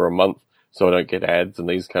 or whatever a month so I don't get ads and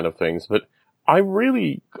these kind of things. But I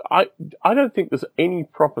don't think there's any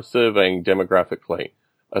proper surveying demographically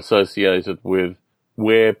associated with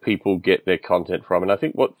where people get their content from. And I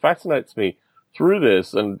think what fascinates me through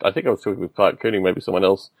this, and I think I was talking with Clark Kooning, maybe someone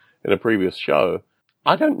else in a previous show,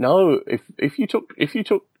 I don't know if you took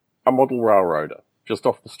a model railroader just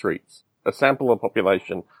off the streets, a sample of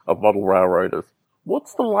population of model railroaders,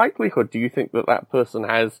 what's the likelihood, do you think, that person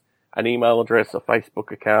has an email address, a Facebook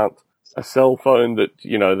account, a cell phone that,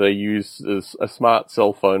 they use as a smart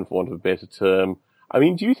cell phone, for want of a better term? I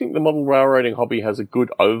mean, do you think the model railroading hobby has a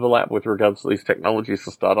good overlap with regards to these technologies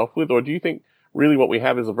to start off with? Or do you think really what we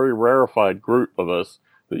have is a very rarefied group of us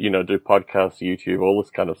that, do podcasts, YouTube, all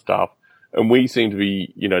this kind of stuff, and we seem to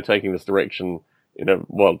be, taking this direction,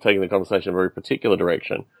 taking the conversation in a very particular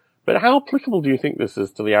direction. But how applicable do you think this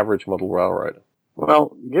is to the average model railroader?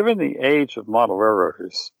 Well, given the age of model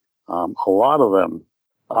railroaders, a lot of them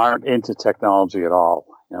aren't into technology at all.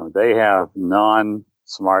 They have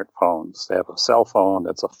non-smartphones. They have a cell phone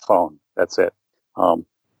that's a phone. That's it.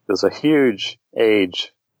 There's a huge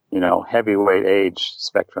age, heavyweight age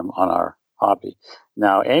spectrum on our hobby.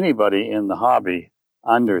 Now, anybody in the hobby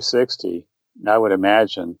under 60, I would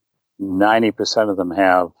imagine 90% of them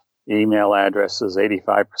have email addresses.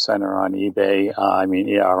 85% are on eBay. Are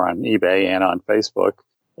on eBay and on Facebook.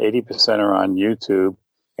 80% are on YouTube.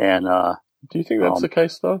 And do you think that's the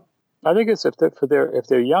case, though? I think it's if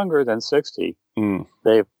they're younger than 60,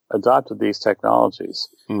 they've adopted these technologies.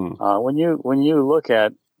 When you look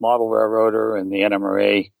at Model Railroader and the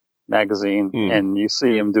NMRA magazine, and you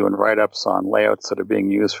see them doing write-ups on layouts that are being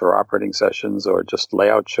used for operating sessions or just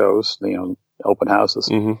layout shows, open houses,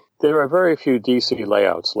 there are very few DC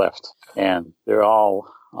layouts left, and they're all.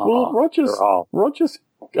 Rogers.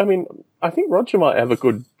 I mean, I think Roger might have a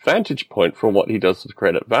good vantage point from what he does with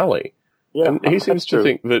Credit Valley. Yeah, and he seems to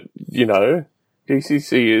think that,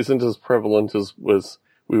 DCC isn't as prevalent as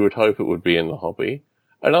we would hope it would be in the hobby.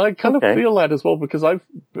 And I kind of feel that as well because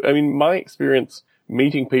my experience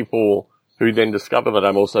meeting people who then discover that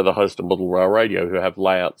I'm also the host of Model Rail Radio who have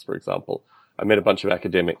layouts, for example. I met a bunch of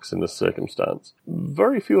academics in this circumstance.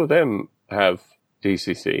 Very few of them have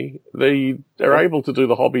DCC. They're able to do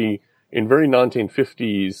the hobby in very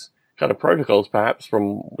 1950s kind of protocols, perhaps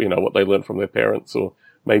from, what they learned from their parents or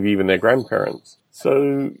maybe even their grandparents.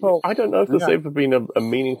 So I don't know if there's ever been a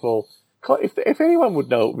meaningful... If anyone would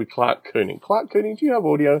know, it would be Clark Kooning. Clark Kooning, do you have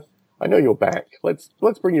audio? I know you're back. Let's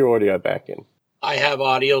bring your audio back in. I have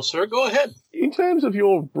audio, sir. Go ahead. In terms of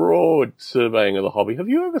your broad surveying of the hobby, have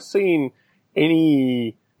you ever seen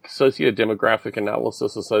any socio-demographic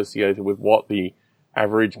analysis associated with what the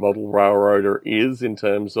average model railroader is in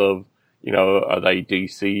terms of, are they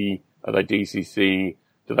DC? Are they DCC?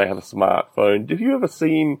 Do they have a smartphone? Have you ever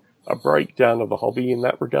seen a breakdown of the hobby in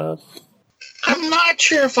that regard? I'm not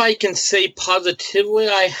sure if I can say positively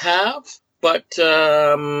I have, but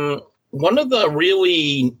one of the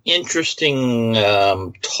really interesting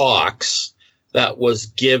talks that was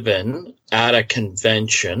given at a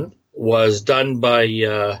convention was done by,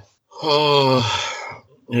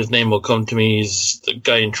 his name will come to me, he's the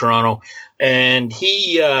guy in Toronto, and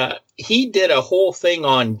he did a whole thing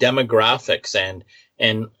on demographics and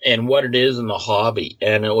what it is in the hobby.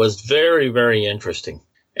 And it was very, very interesting.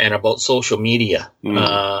 And about social media.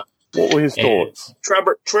 What were his thoughts?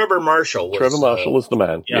 Trevor Marshall. Trevor Marshall is the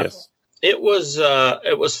man, yes. It was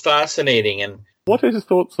fascinating. And what are his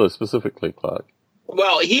thoughts, though, specifically, Clark?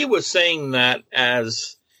 Well, he was saying that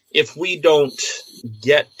as if we don't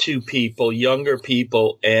get to people, younger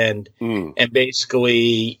people, and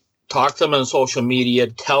basically talk to them on social media,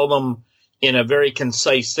 tell them in a very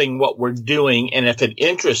concise thing what we're doing, and if it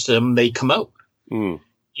interests them, they come out.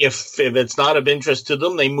 If it's not of interest to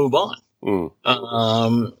them, they move on. But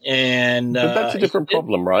that's a different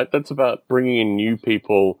problem, right? That's about bringing in new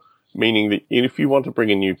people, meaning that if you want to bring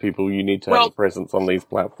in new people, you need to have a presence on these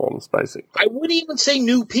platforms, basically. I wouldn't even say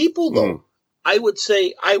new people, though. I would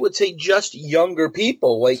say just younger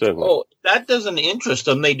people. Like, certainly. Oh, that doesn't interest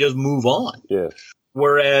them. They just move on. Yeah.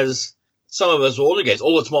 Whereas some of us older guys,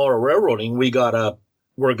 it's Motor Railroading.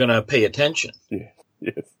 We're going to pay attention. Yeah.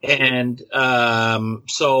 Yes. And,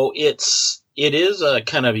 so it is a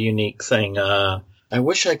kind of unique thing. I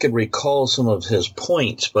wish I could recall some of his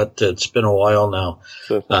points, but it's been a while now.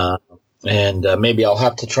 Certainly. And maybe I'll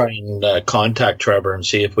have to try and contact Trevor and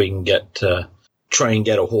see if we can try and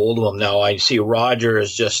get a hold of him. Now, I see Roger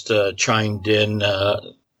has just chimed in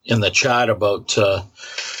the chat about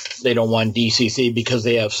they don't want DCC because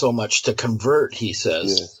they have so much to convert, he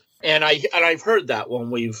says. Yes. And I've heard that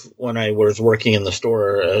when I was working in the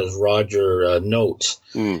store, as Roger notes.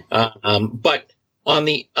 But on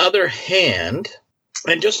the other hand,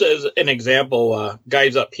 and just as an example,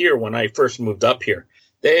 guys up here, when I first moved up here,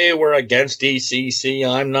 they were against DCC.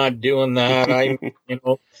 I'm not doing that.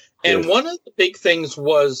 And one of the big things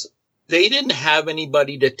was they didn't have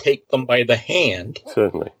anybody to take them by the hand.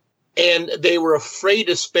 Certainly. And they were afraid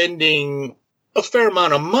of spending a fair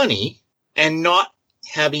amount of money and not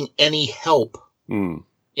having any help in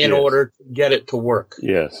order to get it to work.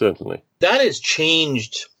 Yeah, certainly. That has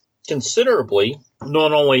changed considerably,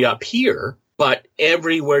 not only up here, but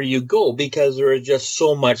everywhere you go, because there is just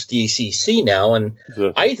so much DCC now. And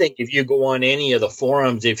I think if you go on any of the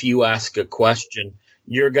forums, if you ask a question,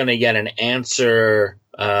 you're going to get an answer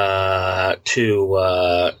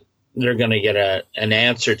they're going to get an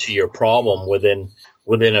answer to your problem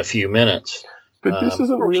within a few minutes. But this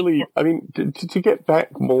isn't really, I mean, to get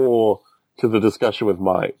back more to the discussion with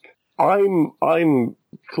Mike, I'm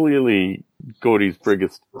clearly Gordy's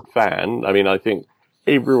biggest fan. I mean, I think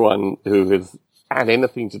everyone who has had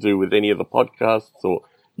anything to do with any of the podcasts or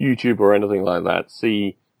YouTube or anything like that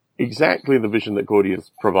see exactly the vision that Gordy is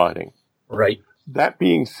providing. Right. That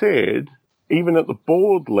being said, even at the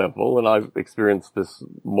board level, and I've experienced this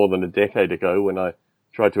more than a decade ago when I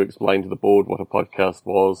tried to explain to the board what a podcast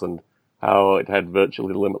was and how it had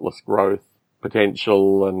virtually limitless growth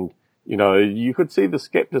potential, and, you could see the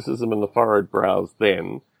skepticism and the furrowed brows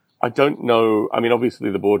then. I don't know, I mean,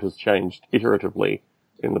 obviously the board has changed iteratively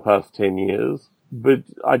in the past 10 years, but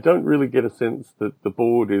I don't really get a sense that the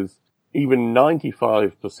board is even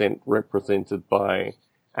 95% represented by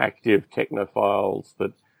active technophiles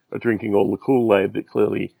that are drinking all the Kool-Aid that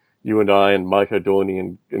clearly you and I and Mike O'Dorney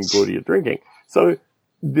and Gordy are drinking. So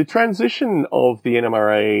the transition of the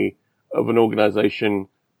NMRA, of an organization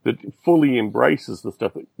that fully embraces the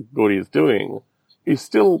stuff that Gordy is doing, there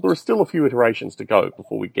are still a few iterations to go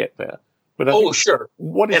before we get there. But I think sure.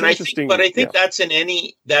 What is interesting, I think that's in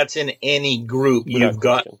any group. You've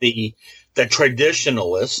got the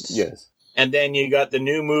traditionalists. Yes. And then you got the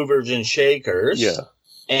new movers and shakers. Yeah.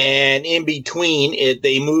 And in between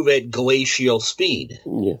they move at glacial speed.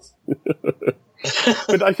 Yes.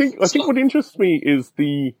 But I think what interests me is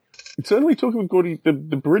certainly talking with Gordy, the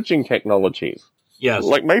bridging technologies. Yes.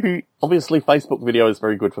 Like maybe, obviously Facebook video is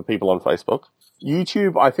very good for people on Facebook.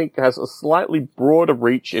 YouTube, I think, has a slightly broader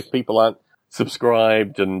reach if people aren't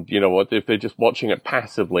subscribed and, if they're just watching it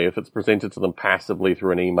passively, if it's presented to them passively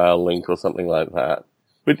through an email link or something like that.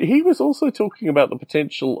 But he was also talking about the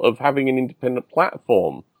potential of having an independent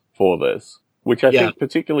platform for this, which I think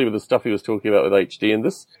particularly with the stuff he was talking about with HD, and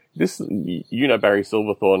this, Barry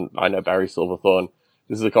Silverthorne, I know Barry Silverthorne.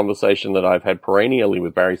 This is a conversation that I've had perennially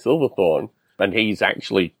with Barry Silverthorne, and he's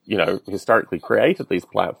actually, historically created these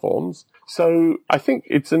platforms. So I think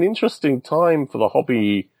it's an interesting time for the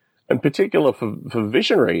hobby, in particular for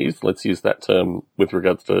visionaries, let's use that term with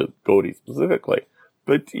regards to Gordy specifically.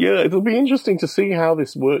 But yeah, it'll be interesting to see how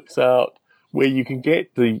this works out, where you can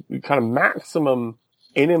get the kind of maximum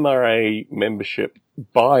NMRA membership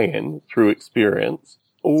buy-in through experience,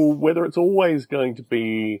 or whether it's always going to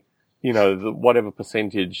be, the whatever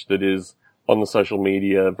percentage that is on the social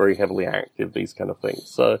media, very heavily active, these kind of things.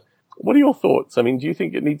 So what are your thoughts? I mean, do you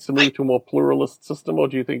think it needs to move to a more pluralist system, or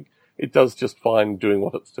do you think it does just fine doing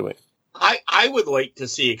what it's doing? I would like to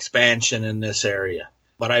see expansion in this area,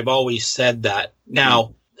 but I've always said that.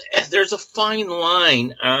 Now, there's a fine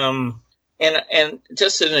line, and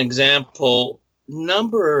just as an example,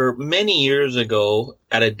 many years ago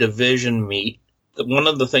at a division meet, one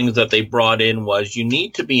of the things that they brought in was you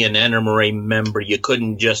need to be an NMRA member. You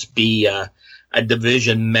couldn't just be a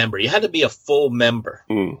division member. You had to be a full member.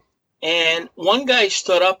 And one guy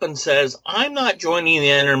stood up and says, I'm not joining the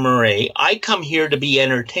NMRA. I come here to be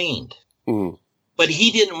entertained. But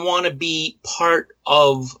he didn't want to be part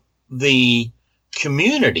of the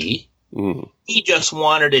community. He just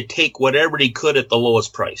wanted to take whatever he could at the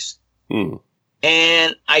lowest price.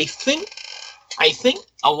 And I think I think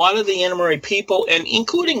a lot of the NMRA people, and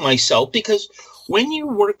including myself, because when you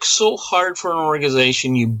work so hard for an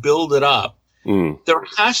organization, you build it up. There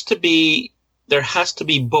has to be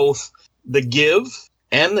both the give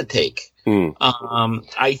and the take.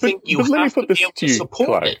 I think you have to be able to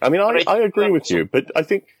support it. I mean, I agree with you, but I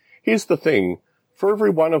think here's the thing. For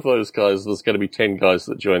every one of those guys, there's going to be 10 guys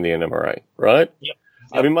that join the NMRA, right? Yep.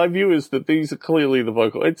 I mean, my view is that these are clearly the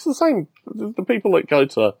vocal. It's the same. The people that go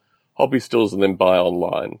to hobby stores and then buy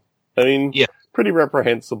online. I mean, pretty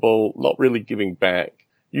reprehensible, not really giving back.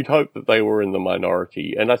 You'd hope that they were in the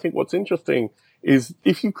minority. And I think what's interesting is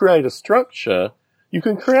if you create a structure, you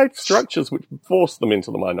can create structures which force them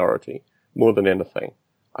into the minority more than anything.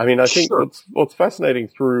 I mean, I think what's fascinating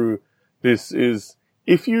through this is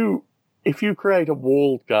if you create a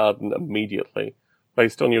walled garden immediately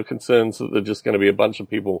based on your concerns that there's just going to be a bunch of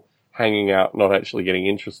people hanging out, not actually getting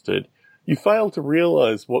interested, you fail to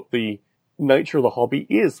realize what the nature of the hobby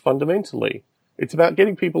is fundamentally. It's about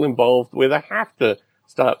getting people involved where they have to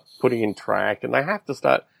start putting in track and they have to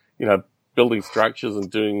start, building structures and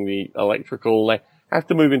doing the electrical. They have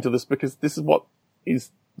to move into this because this is what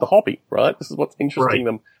is the hobby, right? This is what's interesting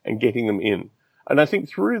them and getting them in. And I think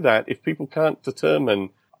through that, if people can't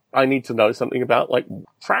determine, I need to know something about like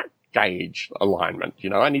track gauge alignment,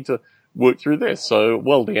 I need to work through this. So,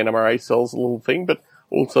 well, the NMRA sells a little thing, but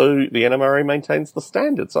also the NMRA maintains the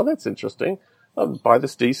standards. So that's interesting. Buy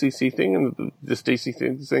this DCC thing and this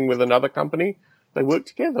DCC thing with another company. They work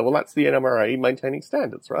together. Well, that's the NMRA maintaining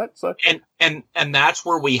standards, right? So, and that's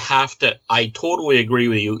where we have to, I totally agree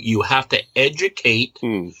with you. You have to educate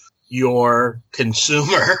your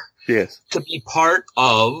consumer to be part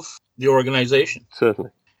of the organization.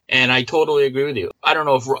 Certainly. And I totally agree with you. I don't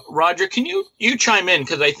know if Roger, can you chime in?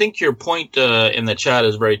 Cause I think your point, in the chat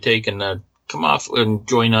is very taken. Come off and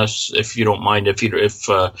join us if you don't mind. If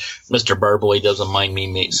Mr. Barbley doesn't mind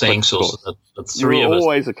me saying so. The three of us. You're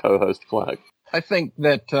always a co-host, Flag. I think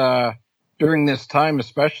that during this time,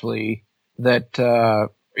 especially, that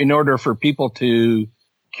in order for people to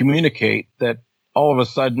communicate, that all of a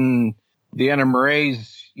sudden the NMRAs,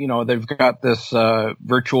 they've got this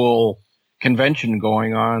virtual convention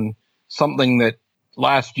going on, something that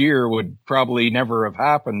last year would probably never have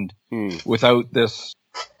happened without this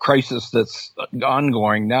crisis that's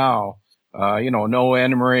ongoing now. No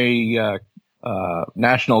NMRA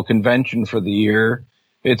national convention for the year.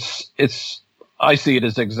 I see it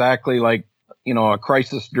as exactly like, a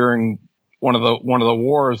crisis during one of the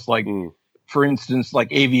wars, like, for instance,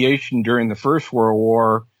 like aviation during the First World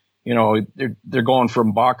War, they're going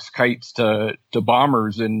from box kites to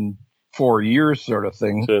bombers in 4 years sort of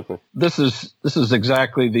thing. Certainly. This is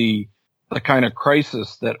exactly the kind of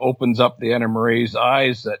crisis that opens up the NMRA's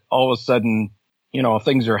eyes that all of a sudden,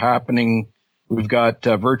 things are happening. We've got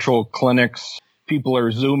virtual clinics. People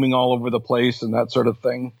are Zooming all over the place and that sort of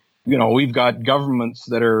thing. We've got governments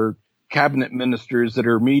that are cabinet ministers that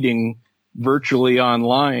are meeting virtually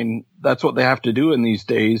online. That's what they have to do in these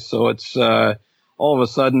days. So it's all of a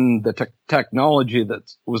sudden the technology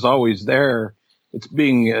that was always there, it's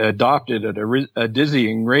being adopted at a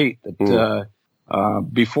dizzying rate that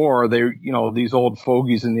before these old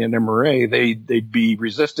fogies in the NMRA, they'd be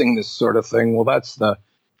resisting this sort of thing. Well, that's the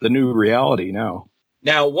new reality now.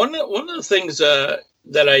 Now, one of the things that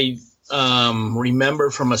I remember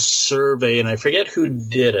from a survey, and I forget who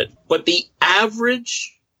did it, but the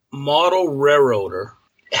average model railroader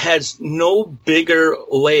has no bigger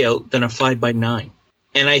layout than a 5x9.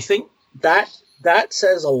 And I think that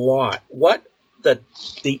says a lot. What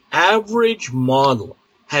the average model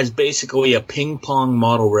has basically a ping pong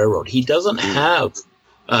model railroad. He doesn't have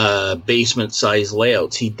basement size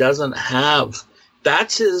layouts. He doesn't have,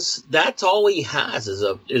 that's all he has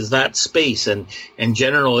is that space. And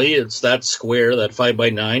generally it's that square, that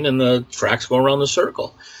 5x9, and the tracks go around the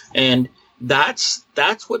circle. And that's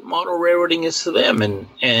what model railroading is to them.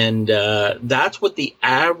 And that's what the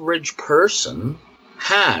average person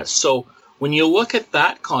has. So when you look at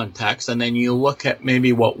that context and then you look at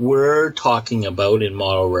maybe what we're talking about in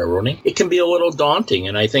model railroading, it can be a little daunting.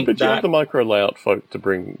 And I think but you have the micro layout folk to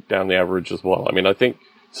bring down the average as well. I mean, I think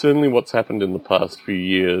certainly what's happened in the past few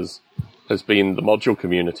years has been the module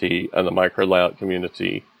community and the micro layout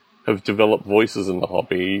community have developed voices in the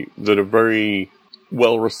hobby that are very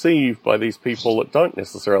well received by these people that don't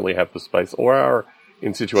necessarily have the space or are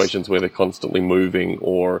in situations where they're constantly moving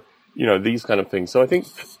or, these kind of things. So I think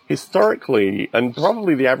historically, and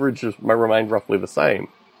probably the averages may remain roughly the same,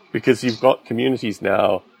 because you've got communities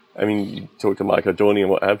now. I mean, you talk to Mike O'Dorney and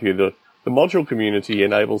what have you, the module community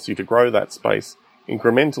enables you to grow that space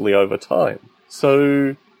incrementally over time.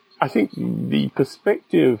 So I think the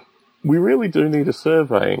perspective we really do need a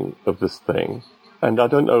surveying of this thing. And I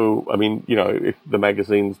don't know, I mean, if the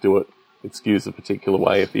magazines do it, it skews a particular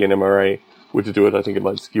way. If the NMRA were to do it, I think it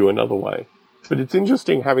might skew another way. But it's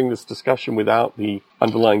interesting having this discussion without the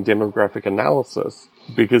underlying demographic analysis,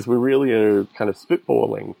 because we really are kind of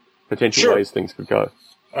spitballing potential ways things could go.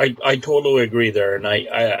 I totally agree there, and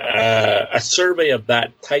a survey of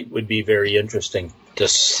that type would be very interesting to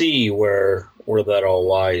see where that all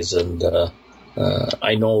lies. And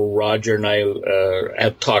I know Roger and I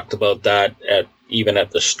have talked about that even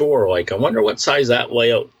at the store. Like, I wonder what size that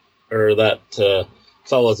layout or that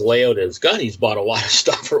fellow's layout is. God, he's bought a lot of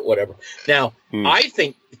stuff or whatever. Now, I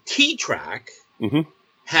think T-Track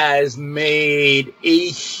has made a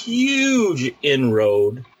huge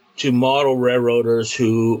inroad to model railroaders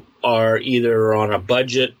who are either on a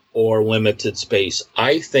budget or limited space.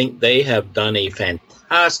 I think they have done a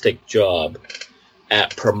fantastic job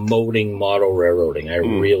at promoting model railroading. I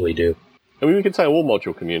really do. I mean, we could say all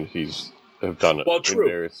module communities have done it. Well, true. In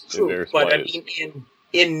various but ways. I mean,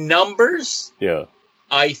 in numbers,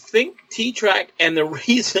 I think T-Track, and the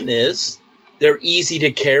reason is they're easy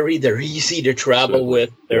to carry, they're easy to travel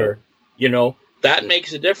with, they're, that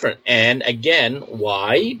makes a difference. And again,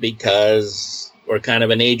 why? Because we're kind of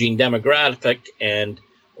an aging demographic, and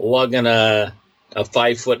lugging a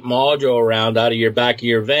 5-foot module around out of your back of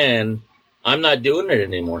your van, I'm not doing it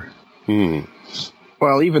anymore.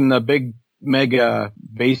 Well, even the big mega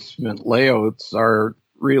basement layouts are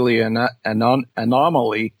really an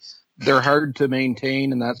anomaly. They're hard to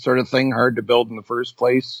maintain and that sort of thing, hard to build in the first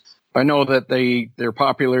place. I know that they're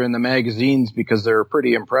popular in the magazines because they're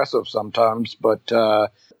pretty impressive sometimes, but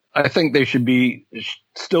I think they should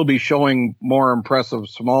still be showing more impressive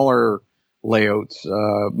smaller layouts,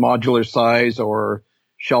 modular size or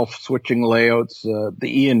shelf switching layouts, the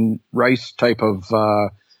Ian Rice type of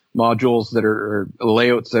modules that are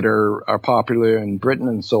layouts that are popular in Britain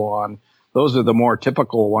and so on. Those are the more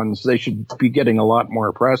typical ones. They should be getting a lot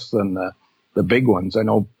more press than the big ones. I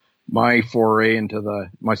know my foray into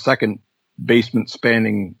my second basement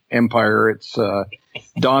spanning empire, it's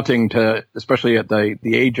daunting to, especially at the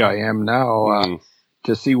age I am now,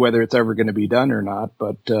 to see whether it's ever going to be done or not.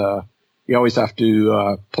 But you always have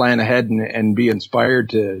to plan ahead and be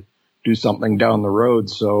inspired to do something down the road.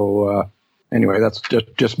 So anyway, that's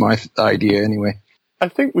just my idea anyway. I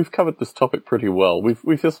think we've covered this topic pretty well.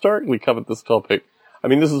 We've historically covered this topic. I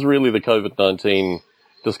mean, this is really the COVID-19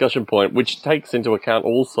 discussion point, which takes into account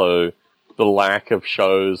also the lack of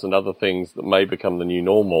shows and other things that may become the new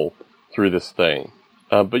normal through this thing.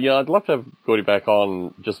 But yeah, I'd love to have Gordy back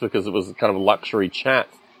on just because it was kind of a luxury chat,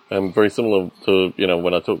 very similar to,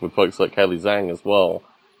 when I talk with folks like Kaylee Zhang as well.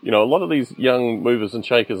 A lot of these young movers and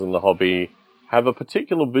shakers in the hobby have a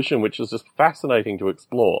particular vision which is just fascinating to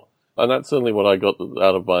explore. And that's certainly what I got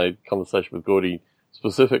out of my conversation with Gordy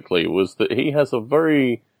specifically, was that he has a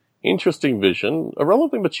very interesting vision, a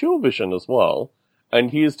relatively mature vision as well,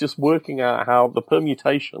 and he is just working out how the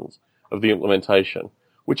permutations of the implementation,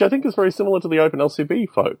 which I think is very similar to the OpenLCB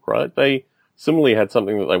folk, right? They similarly had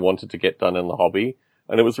something that they wanted to get done in the hobby,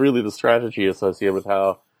 and it was really the strategy associated with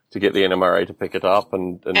how to get the NMRA to pick it up.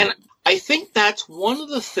 And I think that's one of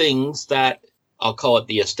the things that, I'll call it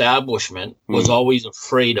the establishment, was always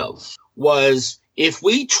afraid of, was if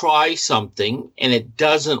we try something and it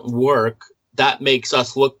doesn't work, that makes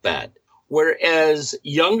us look bad. Whereas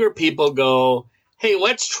younger people go, hey,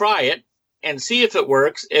 let's try it and see if it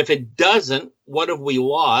works. If it doesn't, what have we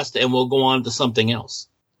lost? And we'll go on to something else.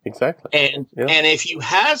 Exactly. And if you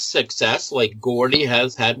have success, like Gordy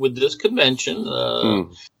has had with this convention,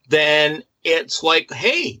 then it's like,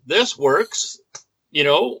 hey, this works,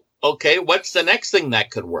 okay, what's the next thing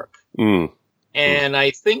that could work? And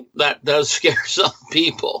I think that does scare some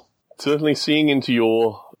people. Certainly seeing into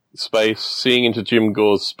your space, seeing into Jim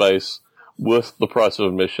Gore's space, worth the price of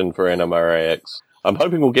admission for NMRAX. I'm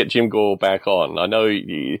hoping we'll get Jim Gore back on. I know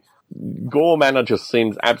Gore Manager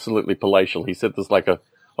seems absolutely palatial. He said there's like a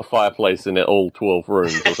fireplace in all 12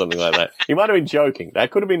 rooms or something like that. He might have been joking. That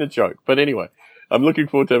could have been a joke. But anyway, I'm looking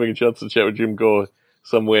forward to having a chance to chat with Jim Gore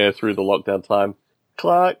somewhere through the lockdown time.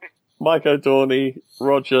 Clark, Mike O'Dorney,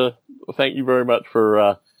 Roger, thank you very much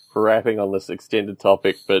for wrapping on this extended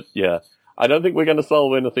topic. But yeah, I don't think we're going to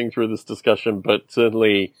solve anything through this discussion, but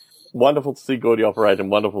certainly wonderful to see Gordy operate and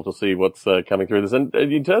wonderful to see what's coming through this. And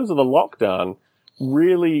in terms of the lockdown,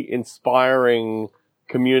 really inspiring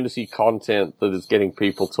community content that is getting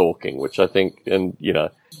people talking, which I think, and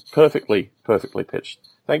perfectly pitched.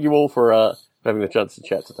 Thank you all for having the chance to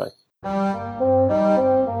chat today.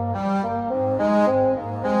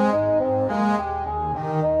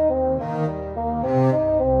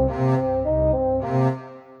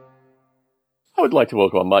 I would like to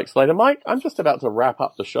welcome on Mike Slater. Mike, I'm just about to wrap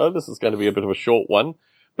up the show. This is going to be a bit of a short one,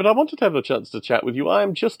 but I wanted to have a chance to chat with you. I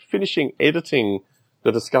am just finishing editing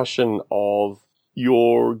the discussion of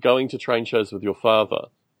your going to train shows with your father.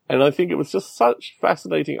 And I think it was just such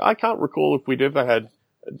fascinating. I can't recall if we'd ever had,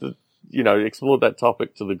 explored that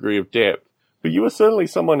topic to the degree of depth. But you are certainly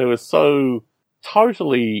someone who is so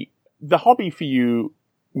totally, the hobby for you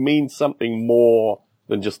means something more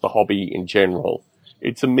than just the hobby in general.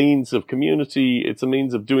 It's a means of community. It's a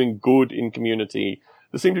means of doing good in community.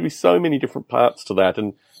 There seem to be so many different parts to that.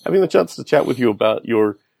 And having the chance to chat with you about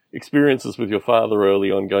your experiences with your father early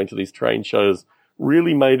on going to these train shows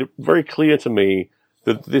really made it very clear to me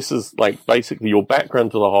that this is like basically your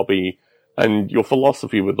background to the hobby and your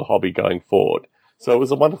philosophy with the hobby going forward. So it was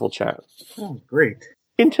a wonderful chat. Oh, great.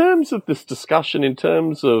 In terms of this discussion, in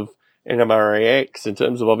terms of NMRAX, in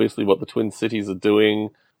terms of obviously what the Twin Cities are doing,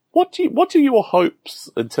 what are your hopes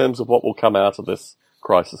in terms of what will come out of this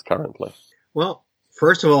crisis currently? Well,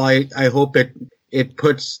 first of all, I hope it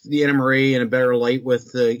puts the NMRA in a better light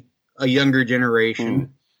with a younger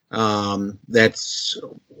generation. That's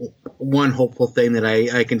one hopeful thing that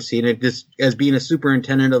I can see. And it just, as being a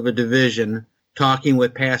superintendent of a division, talking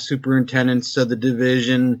with past superintendents of the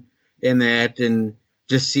division and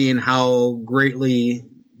just seeing how greatly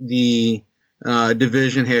the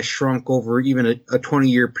division has shrunk over even a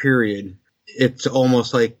 20-year period. It's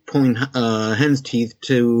almost like pulling hen's teeth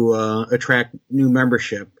to attract new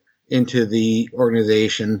membership into the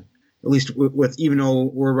organization. At least with even though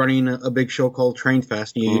we're running a big show called Train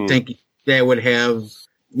Fest, you'd think that would have,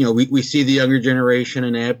 we see the younger generation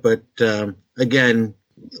in that, but again,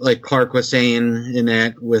 like Clark was saying in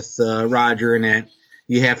that with Roger and that,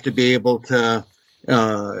 you have to be able to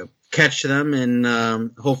catch them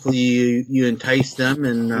and hopefully you entice them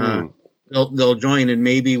and they'll join. And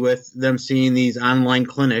maybe with them seeing these online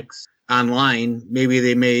clinics online, maybe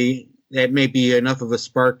that may be enough of a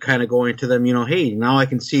spark kind of going to them, hey, now I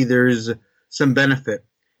can see there's some benefit.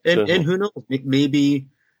 And who knows, maybe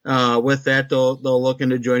with that they'll look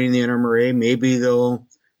into joining the NMRA. Maybe they'll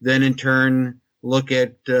then in turn look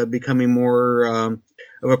at becoming more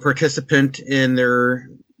of a participant in their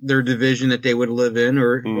division that they would live in,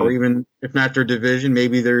 or even if not their division,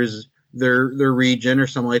 maybe there's their region or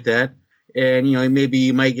something like that. And, maybe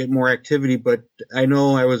you might get more activity, but I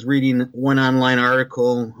know I was reading one online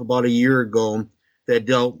article about a year ago that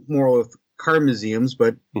dealt more with car museums,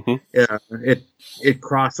 but it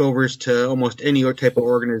crossovers to almost any type of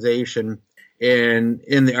organization. And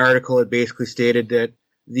in the article, it basically stated that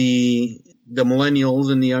the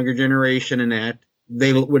millennials and the younger generation and that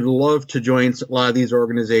they would love to join a lot of these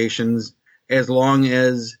organizations as long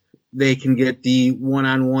as they can get the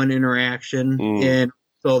one-on-one interaction and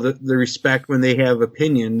so the respect when they have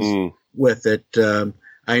opinions with it.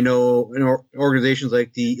 I know in organizations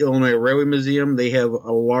like the Illinois Railway Museum, they have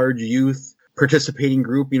a large youth participating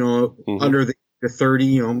group, under the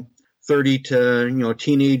 30, 30 to,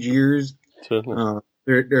 teenage years.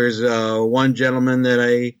 There's one gentleman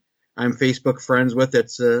that I'm Facebook friends with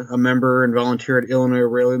that's a member and volunteer at Illinois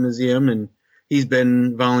Railway Museum, and he's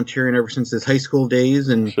been volunteering ever since his high school days,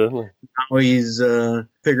 and now he's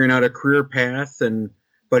figuring out a career path,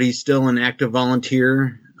 but he's still an active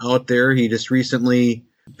volunteer out there. He just recently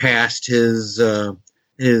passed his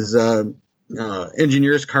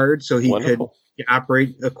engineer's card, so he could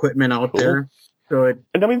operate equipment out there.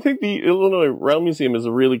 And I think the Illinois Rail Museum is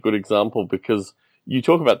a really good example because you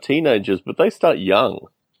talk about teenagers, but they start young.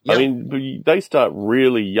 Yep. I mean, they start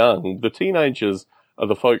really young. The teenagers are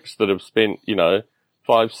the folks that have spent,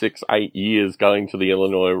 5, 6, 8 years going to the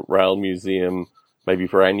Illinois Rail Museum, maybe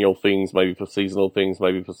for annual things, maybe for seasonal things,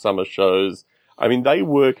 maybe for summer shows. I mean, they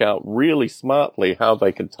work out really smartly how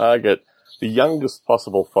they can target the youngest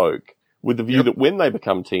possible folk with the view that when they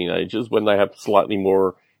become teenagers, when they have slightly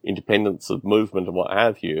more independence of movement and what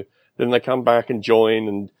have you, then they come back and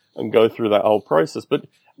join and go through that whole process. But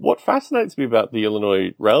what fascinates me about the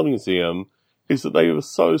Illinois Rail Museum is that they were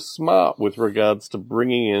so smart with regards to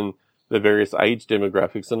bringing in the various age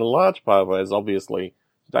demographics. And a large part of it is obviously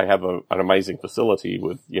they have an amazing facility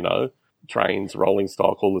with, trains, rolling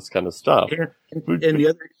stock, all this kind of stuff. Yeah. And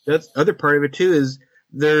the other part of it too is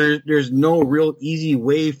there's no real easy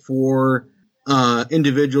way for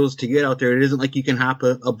individuals to get out there. It isn't like you can hop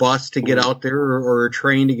a bus to get out there or a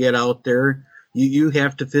train to get out there. You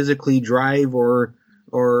have to physically drive or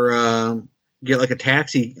get like a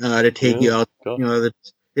taxi to take you out.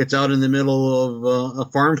 It's out in the middle of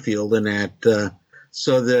a farm field and that.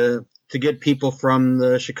 So to get people from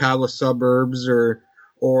the Chicago suburbs or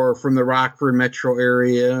from the Rockford metro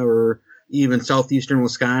area or even southeastern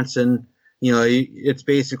Wisconsin, it's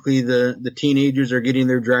basically the teenagers are getting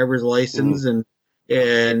their driver's license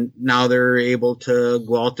and now they're able to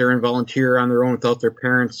go out there and volunteer on their own without their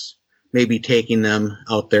parents maybe taking them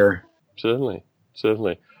out there. Certainly.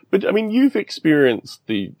 But, I mean, you've experienced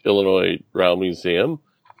the Illinois Rail Museum.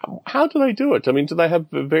 How do they do it? I mean, do they have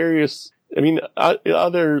various... I mean,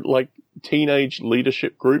 are there, like, teenage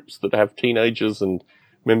leadership groups that have teenagers and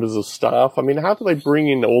members of staff? I mean, how do they bring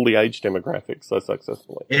in all the age demographics so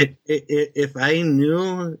successfully? If I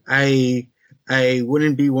knew, I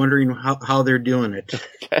wouldn't be wondering how they're doing it.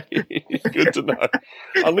 Okay, good to know.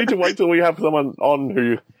 I'll need to wait till we have someone on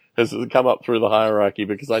who has come up through the hierarchy,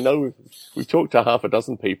 because I know we've talked to half a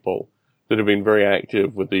dozen people that have been very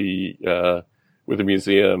active with the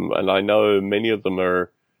museum, and I know many of them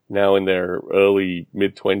are now in their early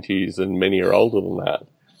mid-20s, and many are older than that.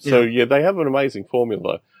 So, yeah, they have an amazing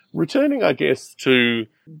formula. Returning, I guess, to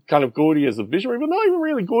kind of Gordy as a visionary, but not even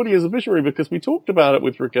really Gordy as a visionary, because we talked about it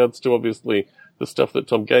with regards to, obviously, the stuff that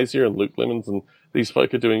Tom Gazier and Luke Lemons and these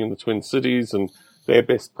folk are doing in the Twin Cities and their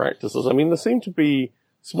best practices. I mean, there seem to be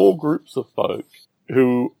small groups of folk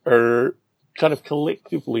who are kind of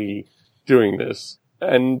collectively doing this.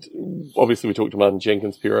 And obviously we talked to Martin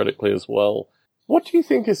Jenkins periodically as well. What do you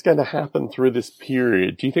think is going to happen through this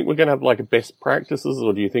period? Do you think we're going to have like a best practices,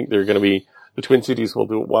 or do you think they're going to be, the Twin Cities will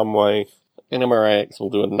do it one way, NMRAX will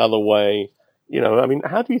do it another way? I mean,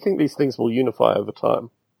 how do you think these things will unify over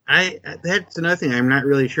time? That's another thing. I'm not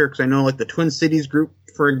really sure, because I know like the Twin Cities group,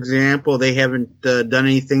 for example, they haven't done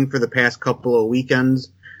anything for the past couple of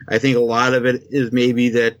weekends. I think a lot of it is maybe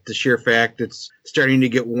that the sheer fact it's starting to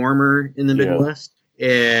get warmer in the Midwest.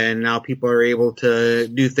 And now people are able to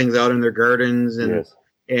do things out in their gardens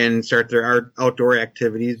and start their outdoor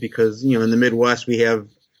activities, because, in the Midwest we have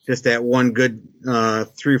just that one good 3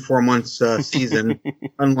 or 4 months season,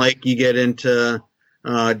 unlike you get into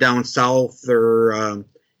down south or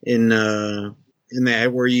in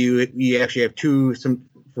that where you actually have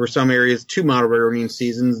for some areas 2 moderate rain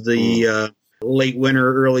seasons. The late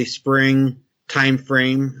winter, early spring time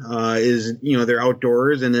frame is they're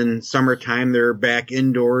outdoors, and then summertime they're back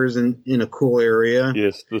indoors in a cool area.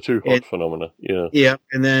 Yes, the too hot phenomena. Yeah,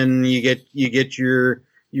 and then you get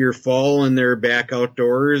your fall and they're back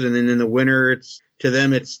outdoors, and then in the winter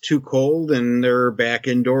it's too cold and they're back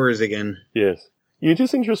indoors again. Yes, it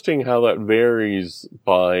is interesting how that varies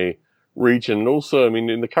by region. And also, I mean,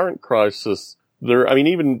 in the current crisis, you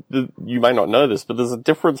may not know this, but there's a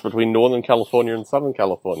difference between Northern California and Southern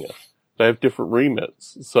California. They have different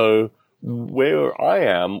remits. So where I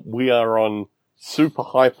am, we are on super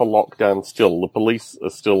hyper lockdown still. The police are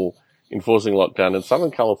still enforcing lockdown. In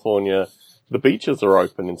Southern California, the beaches are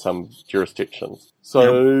open in some jurisdictions.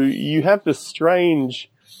 So you have this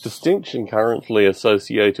strange distinction currently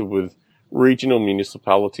associated with regional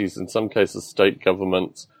municipalities, in some cases state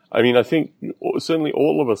governments. I mean, I think certainly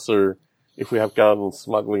all of us are, if we have gardens,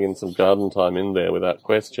 smuggling in some garden time in there without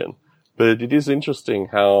question. But it is interesting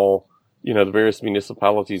how the various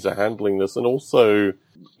municipalities are handling this, and also,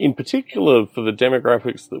 in particular, for the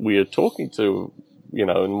demographics that we are talking to, in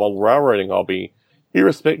model railroading hobby,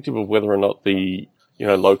 irrespective of whether or not the,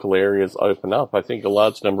 local areas open up, I think a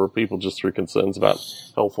large number of people, just through concerns about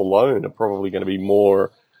health alone, are probably going to be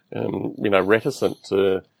more, reticent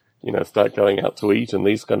to, start going out to eat and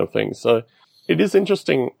these kind of things. So it is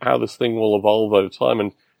interesting how this thing will evolve over time,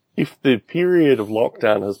 and if the period of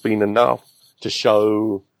lockdown has been enough to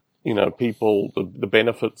show people the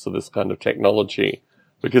benefits of this kind of technology.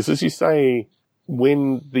 Because as you say,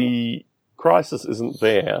 when the crisis isn't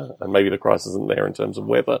there, and maybe the crisis isn't there in terms of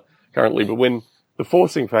weather currently, but when the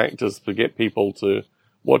forcing factors to get people to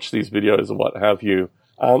watch these videos or what have you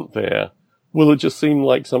aren't there, will it just seem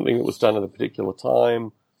like something that was done at a particular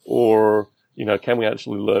time? Or, can we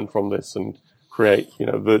actually learn from this and create,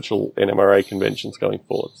 virtual NMRA conventions going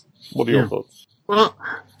forward? What are your thoughts? Well,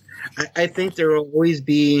 I think there will always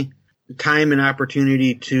be time and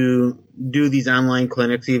opportunity to do these online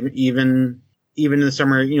clinics, even in the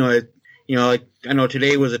summer. Like I know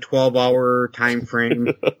today was a 12-hour time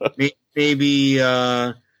frame. Maybe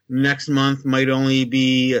next month might only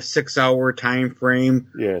be a 6-hour time frame.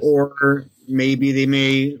 Yes. Or maybe they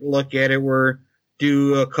may look at it where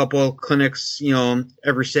do a couple of clinics,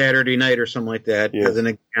 every Saturday night or something like that. Yes. As an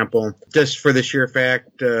example, just for the sheer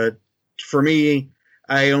fact, for me,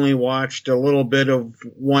 I only watched a little bit of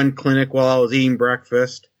one clinic while I was eating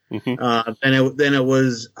breakfast. Mm-hmm. Then it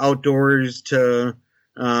was outdoors to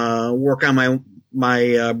work on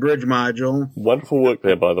my bridge module. Wonderful work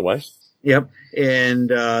there, by the way. Yep. And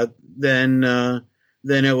then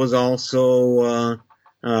it was also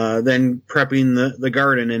then prepping the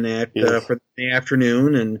garden in that for the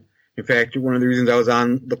afternoon, In fact, one of the reasons I was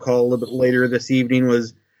on the call a little bit later this evening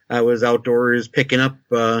was I was outdoors picking up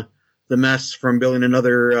the mess from building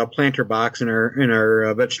another planter box in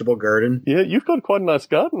our vegetable garden. Yeah, you've got quite a nice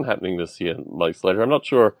garden happening this year, Mike Slater. I'm not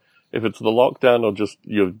sure if it's the lockdown or just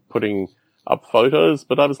you're putting up photos,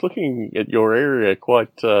 but I was looking at your area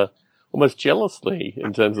quite almost jealously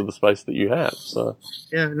in terms of the space that you have. So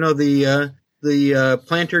yeah, no, the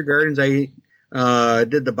planter gardens, I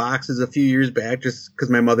did the boxes a few years back just because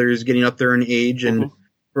my mother is getting up there in age, and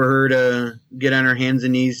for her to get on her hands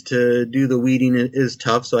and knees to do the weeding is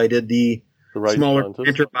tough. So I did the smaller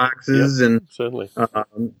planter boxes, and certainly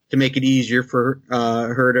to make it easier for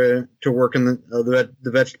her to work in the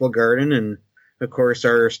vegetable garden. And of course,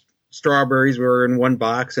 our strawberries were in one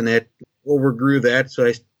box, and it overgrew that, so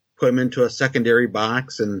I put them into a secondary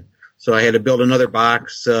box, and so I had to build another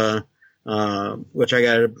box, which I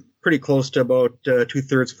got pretty close to about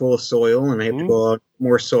 2/3 full of soil, and I have to go out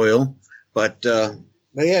more soil. But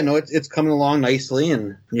yeah, no, it's coming along nicely,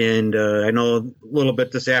 and I know a little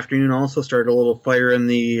bit this afternoon. Also started a little fire in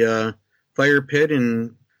the fire pit,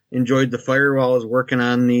 and enjoyed the fire while I was working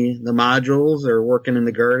on the modules or working in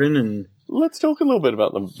the garden. And let's talk a little bit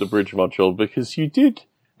about the bridge module, because you did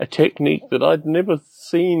a technique that I'd never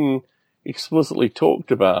seen explicitly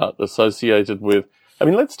talked about associated with. I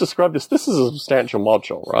mean, let's describe this. This is a substantial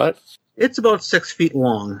module, right? It's about 6 feet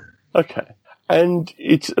long. Okay. And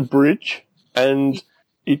it's a bridge, and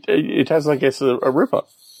it has, I guess, a river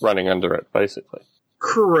running under it, basically.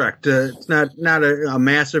 Correct. It's not a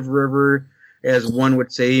massive river, as one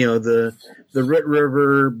would say. You know, the Root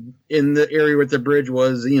River in the area where the bridge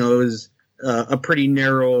was, you know, it was a pretty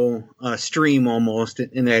narrow stream almost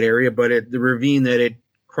in that area, but the ravine that it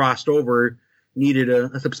crossed over needed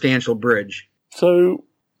a substantial bridge. So,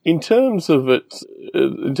 in terms of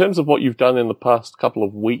what you've done in the past couple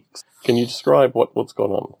of weeks, can you describe what's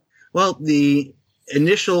gone on? Well, the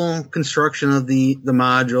initial construction of the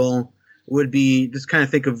module would be, just kind of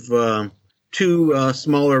think of two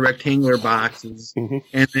smaller rectangular boxes,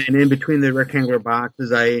 and then in between the rectangular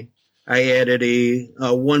boxes, I added a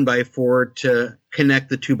 1x4 to connect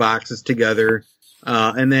the two boxes together,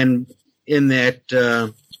 and then in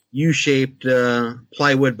that U-shaped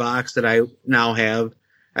plywood box that I now have,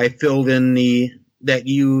 I filled in that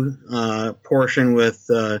U portion with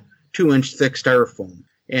 2-inch thick styrofoam,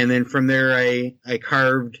 and then from there I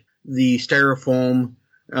carved the styrofoam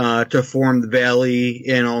to form the valley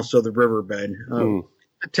and also the riverbed. A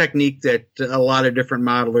technique that a lot of different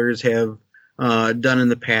modelers have done in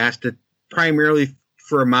the past. Primarily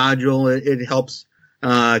for a module, it helps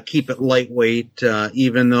keep it lightweight,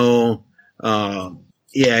 even though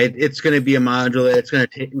it's going to be a module that's going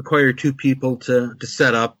to require two people to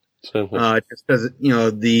set up, just because, you know,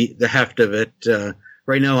 the heft of it.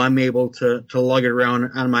 Right now I'm able to lug it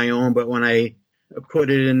around on my own, but when I put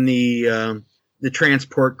it in the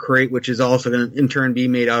transport crate, which is also going to in turn be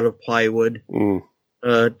made out of plywood,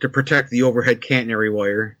 to protect the overhead catenary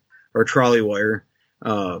wire or trolley wire,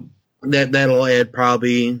 that'll add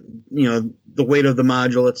probably, you know, the weight of the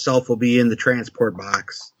module itself will be in the transport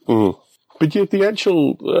box. But yet the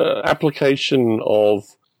actual application of,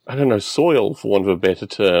 I don't know, soil, for want of a better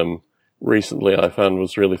term, recently I found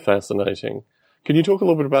was really fascinating. Can you talk a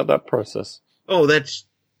little bit about that process? Oh, that's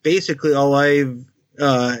basically all I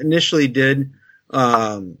initially did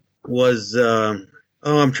was,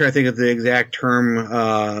 I'm trying to think of the exact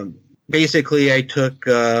term. Basically, I took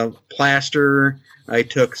plaster, I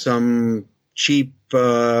took some cheap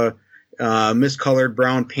miscolored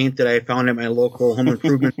brown paint that I found at my local home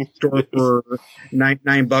improvement store for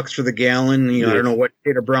 $9 for the gallon. You know, I don't know what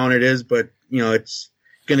shade of brown it is, but you know, it's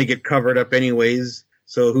going to get covered up anyways.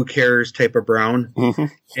 So who cares type of brown.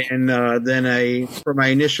 And then for my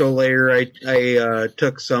initial layer, I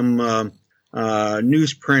took some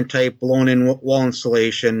newsprint type blown in wall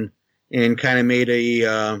insulation and kind of made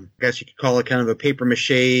I guess you could call it kind of a paper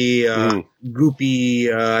mache,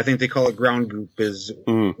 goopy, I think they call it ground goop is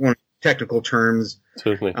one of the technical terms.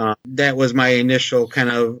 Certainly. That was my initial kind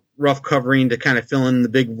of rough covering to kind of fill in the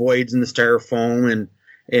big voids in the styrofoam,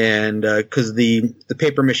 and because the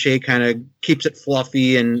paper mache kind of keeps it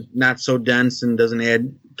fluffy and not so dense and doesn't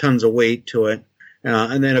add tons of weight to it.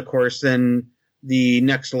 And then, of course, the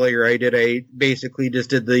next layer I basically just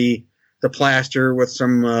did the plaster with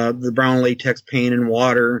some the brown latex paint and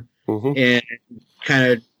water, and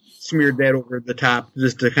kind of smeared that over the top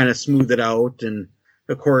just to kind of smooth it out. And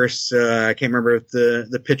of course, I can't remember if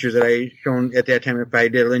the pictures that I shown at that time if I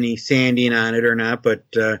did any sanding on it or not, but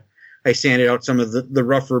I sanded out some of the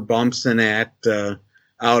rougher bumps and that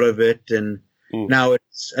out of it, and now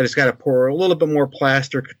I just got to pour a little bit more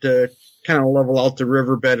plaster to kind of level out the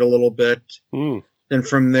riverbed a little bit. Then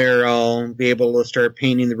from there, I'll be able to start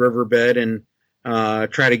painting the riverbed and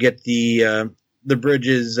try to get the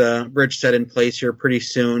bridge set in place here pretty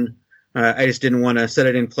soon. I just didn't want to set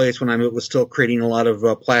it in place when it was still creating a lot of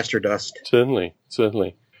plaster dust. Certainly.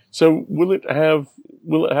 So will it have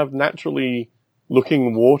naturally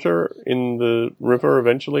looking water in the river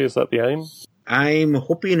eventually? Is that the aim? I'm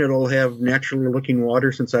hoping it'll have naturally looking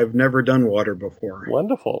water since I've never done water before.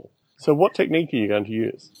 Wonderful. So what technique are you going to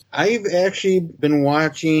use? I've actually been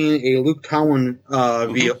watching a Luke Cowan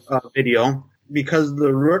video. Because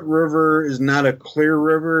the Root River is not a clear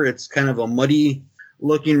river, it's kind of a muddy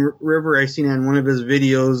looking river. I seen on one of his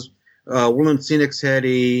videos, Woodland Scenics had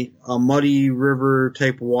a muddy river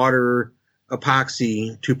type water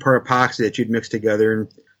epoxy, 2-part epoxy that you'd mix together. And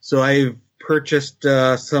so I've purchased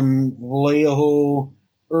some Vallejo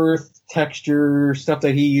earth texture stuff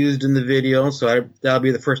that he used in the video. So that'll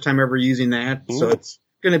be the first time ever using that. So it's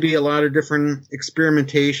going to be a lot of different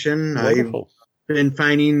experimentation. Wonderful. I've been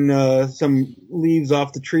finding some leaves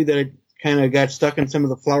off the tree that kind of got stuck in some of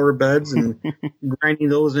the flower beds and grinding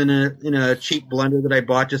those in a cheap blender that I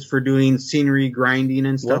bought just for doing scenery grinding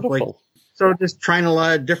and stuff. Wonderful. So just trying a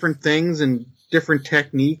lot of different things and different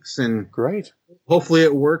techniques, and great. Hopefully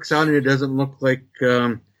it works out and it doesn't look like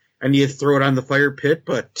I need to throw it on the fire pit,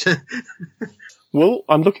 but well,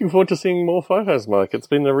 I'm looking forward to seeing more photos, Mike. It's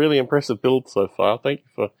been a really impressive build so far. Thank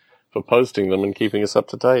you for posting them and keeping us up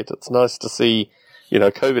to date. It's nice to see,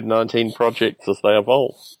 COVID-19 projects as they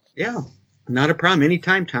evolve. Yeah, not a problem.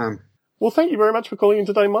 Anytime, Tom. Well, thank you very much for calling in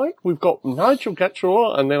today, Mike. We've got Nigel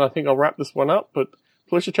Gatchor, and then I think I'll wrap this one up, but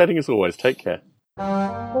pleasure chatting as always. Take care.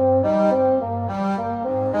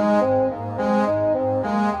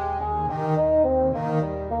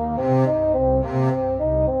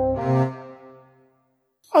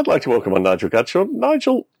 I'd like to welcome on Nigel Gatchor.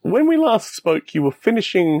 Nigel, when we last spoke, you were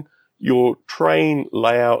finishing your train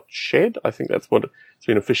layout shed. I think that's what it's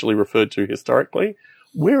been officially referred to historically.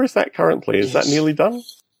 Where is that currently? Is that nearly done?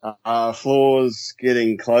 Floor's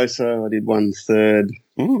getting closer. I did 1/3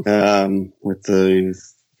 with the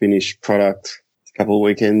finished product a couple of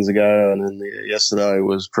weekends ago, and then yesterday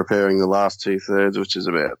was preparing the last 2/3, which is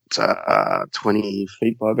about 20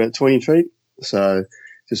 feet by about 20 feet. So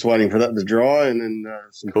just waiting for that to dry, and then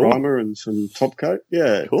some primer and some top coat.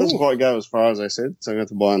 Yeah, It doesn't quite go as far as I said, so I'm going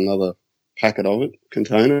to have to buy another packet of it,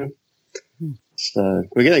 container. So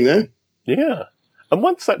we're getting there. Yeah. And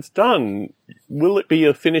once that's done, will it be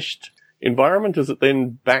a finished environment? Is it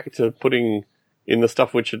then back to putting in the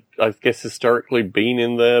stuff which had, I guess, historically been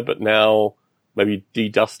in there, but now maybe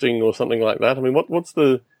de-dusting or something like that? I mean, what's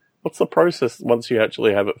the process once you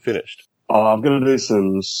actually have it finished? I'm going to do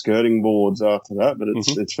some skirting boards after that, but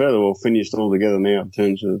it's fairly well finished altogether now in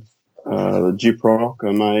terms of the gyprock.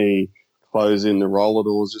 I may close in the roller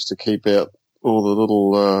doors just to keep out all the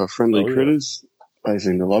little friendly critters. They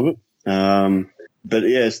seem to love it. But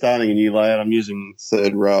yeah, starting a new layout, I'm using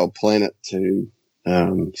Third Rail Planet to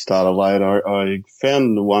start a layout. I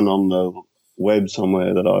found the one on the web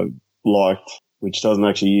somewhere that I liked, which doesn't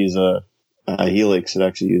actually use a helix. It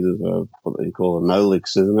actually uses what they call a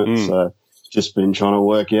Nolix, isn't it? So just been trying to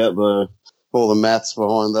work out all the maths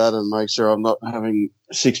behind that and make sure I'm not having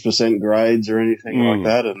 6% grades or anything like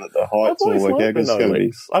that, and that the heights will work out.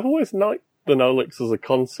 I've always liked the Nolix as a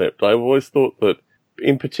concept. I've always thought that,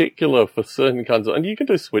 in particular, for certain kinds of, and you can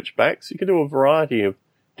do switchbacks, you can do a variety of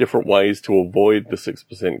different ways to avoid the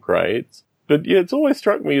 6% grades. But yeah, it's always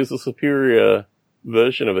struck me as a superior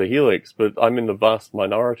version of a helix, but I'm in the vast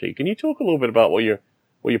minority. Can you talk a little bit about what you're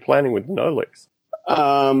planning with Nolix?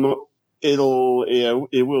 It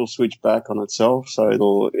will switch back on itself, so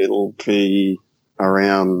it'll be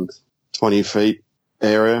around 20 feet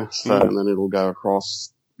area, and then it'll go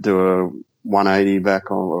across, do a 180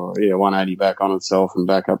 back on itself and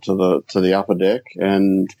back up to the upper deck.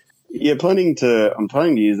 And yeah, I'm planning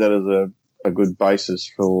to use that as a good basis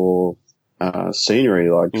for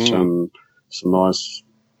scenery, like some nice,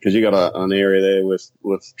 because you got an area there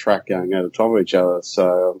with track going over the top of each other.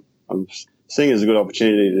 So I'm seeing it as a good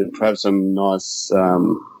opportunity to have some nice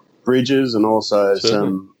bridges and also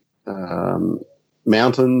some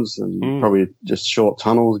mountains and probably just short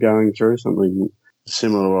tunnels going through, something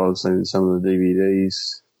similar to what I've seen in some of the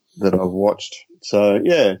DVDs that I've watched. So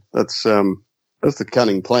yeah, that's the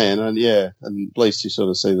cunning plan, and yeah, and at least you sort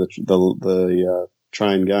of see the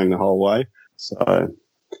train going the whole way. So,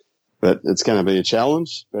 but it's going to be a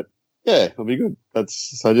challenge, but yeah, it'll be good.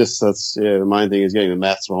 That's the main thing is getting the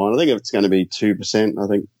maths behind. I think if it's going to be 2%, I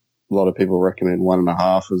think a lot of people recommend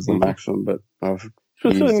 1.5 as the maximum, but I've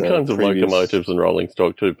For certain kinds of locomotives and rolling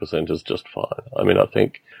stock, 2% is just fine. I mean, I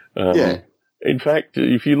think. In fact,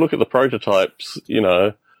 if you look at the prototypes,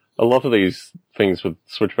 a lot of these things with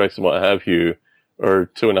switchbacks and what have you are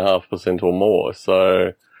 2.5% or more.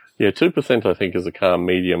 So, 2% I think is a calm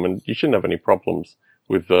medium, and you shouldn't have any problems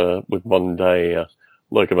with modern day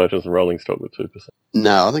locomotives and rolling stock with 2%.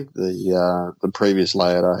 No, I think the previous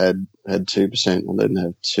layout I had 2% and didn't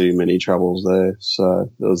have too many troubles there.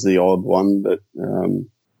 So there was the odd one, but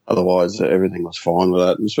otherwise everything was fine with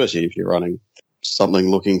that, and especially if you're running something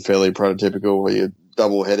looking fairly prototypical where you're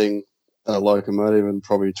double heading a locomotive and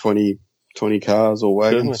probably 20 cars or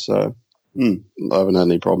wagons. Certainly. So I haven't had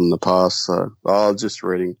any problem in the past. So I was just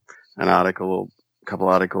reading an article or a couple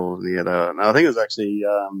of articles, and I think it was actually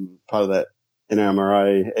part of that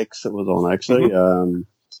NMRA X that was on, actually. Mm-hmm.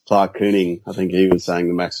 Clark Kooning, I think he was saying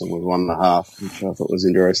the maximum was 1.5, which I thought was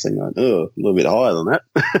interesting. Like, a little bit higher than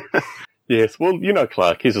that. Yes, well,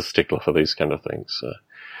 Clark, he's a stickler for these kind of things. So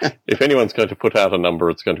if anyone's going to put out a number,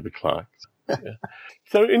 it's going to be Clark. Yeah.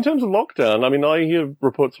 So in terms of lockdown, I mean, I hear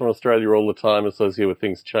reports from Australia all the time associated with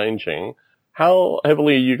things changing. How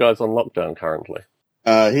heavily are you guys on lockdown currently?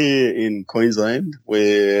 Here in Queensland,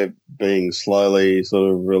 we're being slowly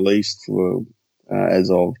sort of released as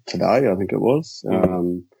of today, I think it was.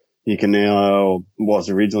 Mm-hmm. You can now, was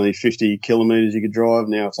originally 50 kilometres you could drive,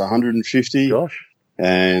 now it's 150. Gosh.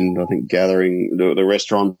 And I think the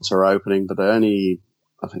restaurants are opening, but they only,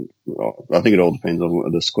 I think it all depends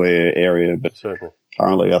on the square area, but certainly.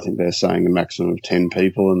 Currently I think they're saying a maximum of 10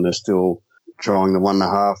 people, and they're still trying the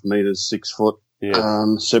 1.5 metres, 6 foot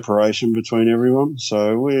separation between everyone.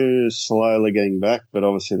 So we're slowly getting back, but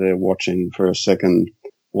obviously they're watching for a second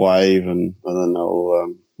wave, and then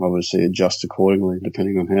they'll obviously adjust accordingly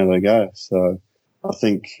depending on how they go. So I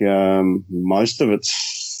think most of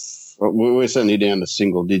we're certainly down to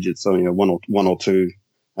single digits. So one or two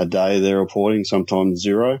a day they're reporting, sometimes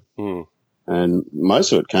 0. And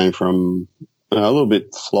most of it came from a little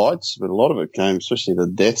bit flights, but a lot of it came, especially the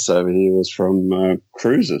deaths over here, was from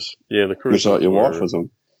cruises. Yeah, the cruises. Which like your wife was on.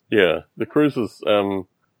 Yeah, the cruises.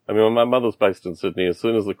 I mean, my mother's based in Sydney. As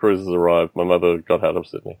soon as the cruises arrived, my mother got out of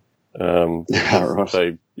Sydney. Right.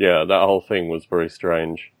 That whole thing was very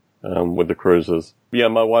strange with the cruises. Yeah,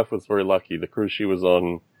 my wife was very lucky. The cruise she was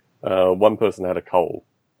on, one person had a cold,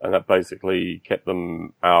 and that basically kept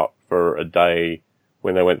them out for a day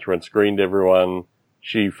when they went through and screened everyone.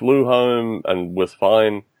 She flew home and was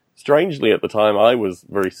fine. Strangely, at the time, I was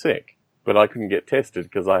very sick, but I couldn't get tested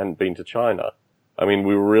because I hadn't been to China. I mean,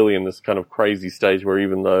 we were really in this kind of crazy stage where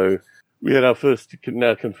even though we had our first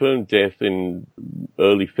now confirmed death in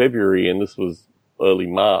early February, and this was early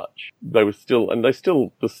March, there still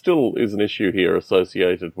is an issue here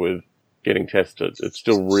associated with getting tested. It's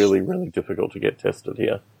still really, really difficult to get tested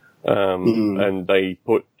here. And they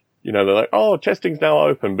put, they're like, oh, testing's now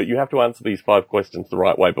open, but you have to answer these 5 questions the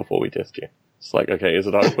right way before we test you. It's like, okay, is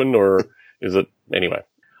it open or is it, anyway,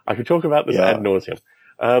 I could talk about this ad nauseum.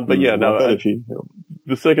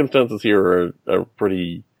 The circumstances here are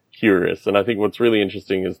pretty curious. And I think what's really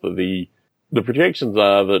interesting is that the projections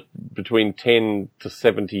are that between 10 to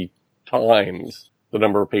 70 times the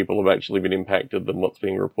number of people have actually been impacted than what's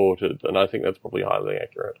being reported. And I think that's probably highly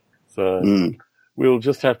accurate. So we'll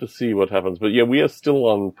just have to see what happens. But yeah, we are still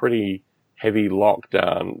on pretty heavy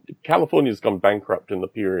lockdown. California's gone bankrupt in the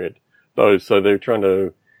period, though, so they're trying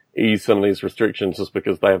to ease some of these restrictions just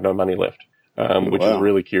because they have no money left, which is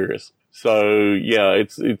really curious. So yeah,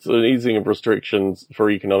 it's an easing of restrictions for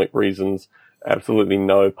economic reasons. Absolutely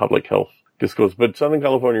no public health discourse. But Southern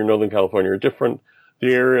California and Northern California are different.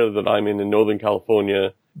 The area that I'm in Northern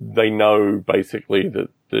California, they know basically that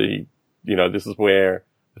this is where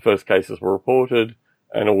the first cases were reported,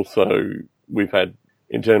 and also we've had,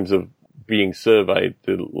 in terms of being surveyed,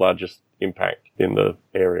 the largest impact in the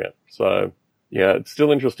area. So yeah, it's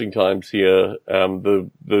still interesting times here.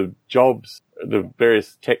 The jobs, the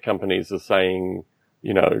various tech companies are saying,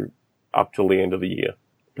 up till the end of the year,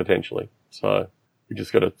 potentially. So we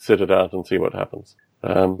just got to sit it out and see what happens.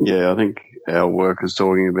 I think our work is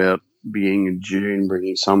talking about beginning in June,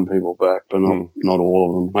 bringing some people back, but not all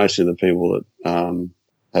of them. Mostly the people that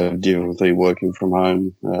have difficulty working from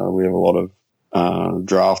home. We have a lot of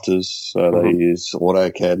drafters, so they use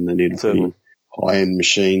AutoCAD and they need a pretty high-end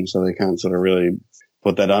machine, so they can't sort of really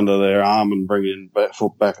put that under their arm and bring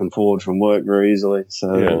it back and forward from work very easily. So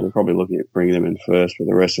we're probably looking at bringing them in first, but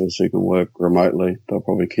the rest of us who can work remotely, they'll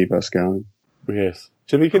probably keep us going. Yes.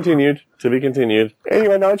 To be continued.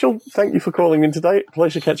 Anyway, Nigel, thank you for calling in today.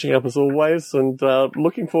 Pleasure catching up as always, and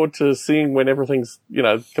looking forward to seeing when everything's,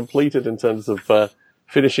 completed in terms of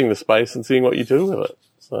finishing the space and seeing what you do with it.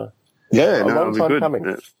 So Yeah, a long time good. coming.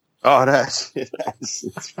 Yeah. Oh, it has.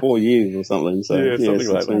 It's 4 years or something. So yeah, something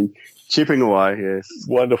like it's been chipping away. Yes,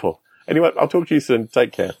 wonderful. Anyway, I'll talk to you soon.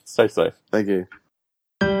 Take care. Stay safe. Thank you.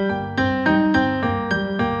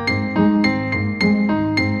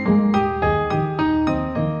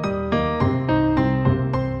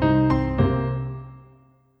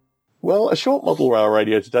 Well, a short model rail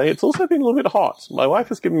radio today. It's also been a little bit hot. My wife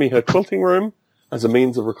has given me her quilting room as a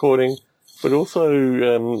means of recording, but also,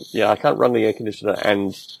 I can't run the air conditioner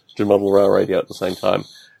and do model rail radio at the same time.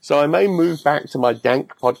 So I may move back to my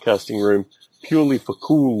dank podcasting room purely for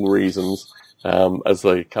cool reasons as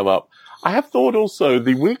they come up. I have thought also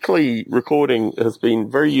the weekly recording has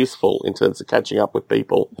been very useful in terms of catching up with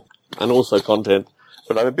people and also content,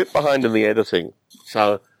 but I'm a bit behind in the editing.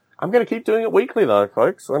 So I'm going to keep doing it weekly though,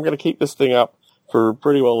 folks. I'm going to keep this thing up for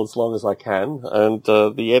pretty well as long as I can, and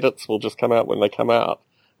the edits will just come out when they come out.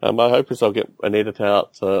 My hope is I'll get an edit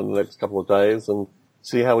out in the next couple of days and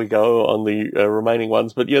see how we go on the remaining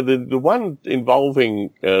ones. But yeah, the one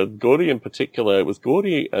involving Gordy in particular, it was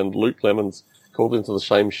Gordy and Luke Lemons called into the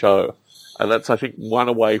same show, and that's, I think, one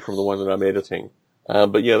away from the one that I'm editing.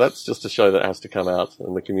 But yeah, that's just a show that has to come out,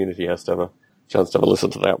 and the community has to have a chance to have a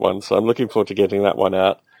listen to that one. So I'm looking forward to getting that one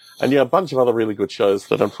out. And yeah, a bunch of other really good shows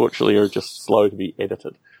that unfortunately are just slow to be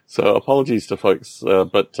edited. So apologies to folks,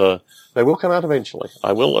 but they will come out eventually.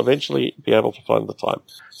 I will eventually be able to find the time.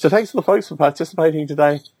 So thanks to the folks for participating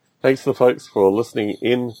today. Thanks to the folks for listening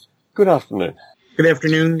in. Good afternoon. Good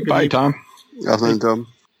afternoon. Goodbye, Tom. Good afternoon, Tom.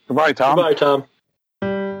 Goodbye, Tom. Goodbye, Tom.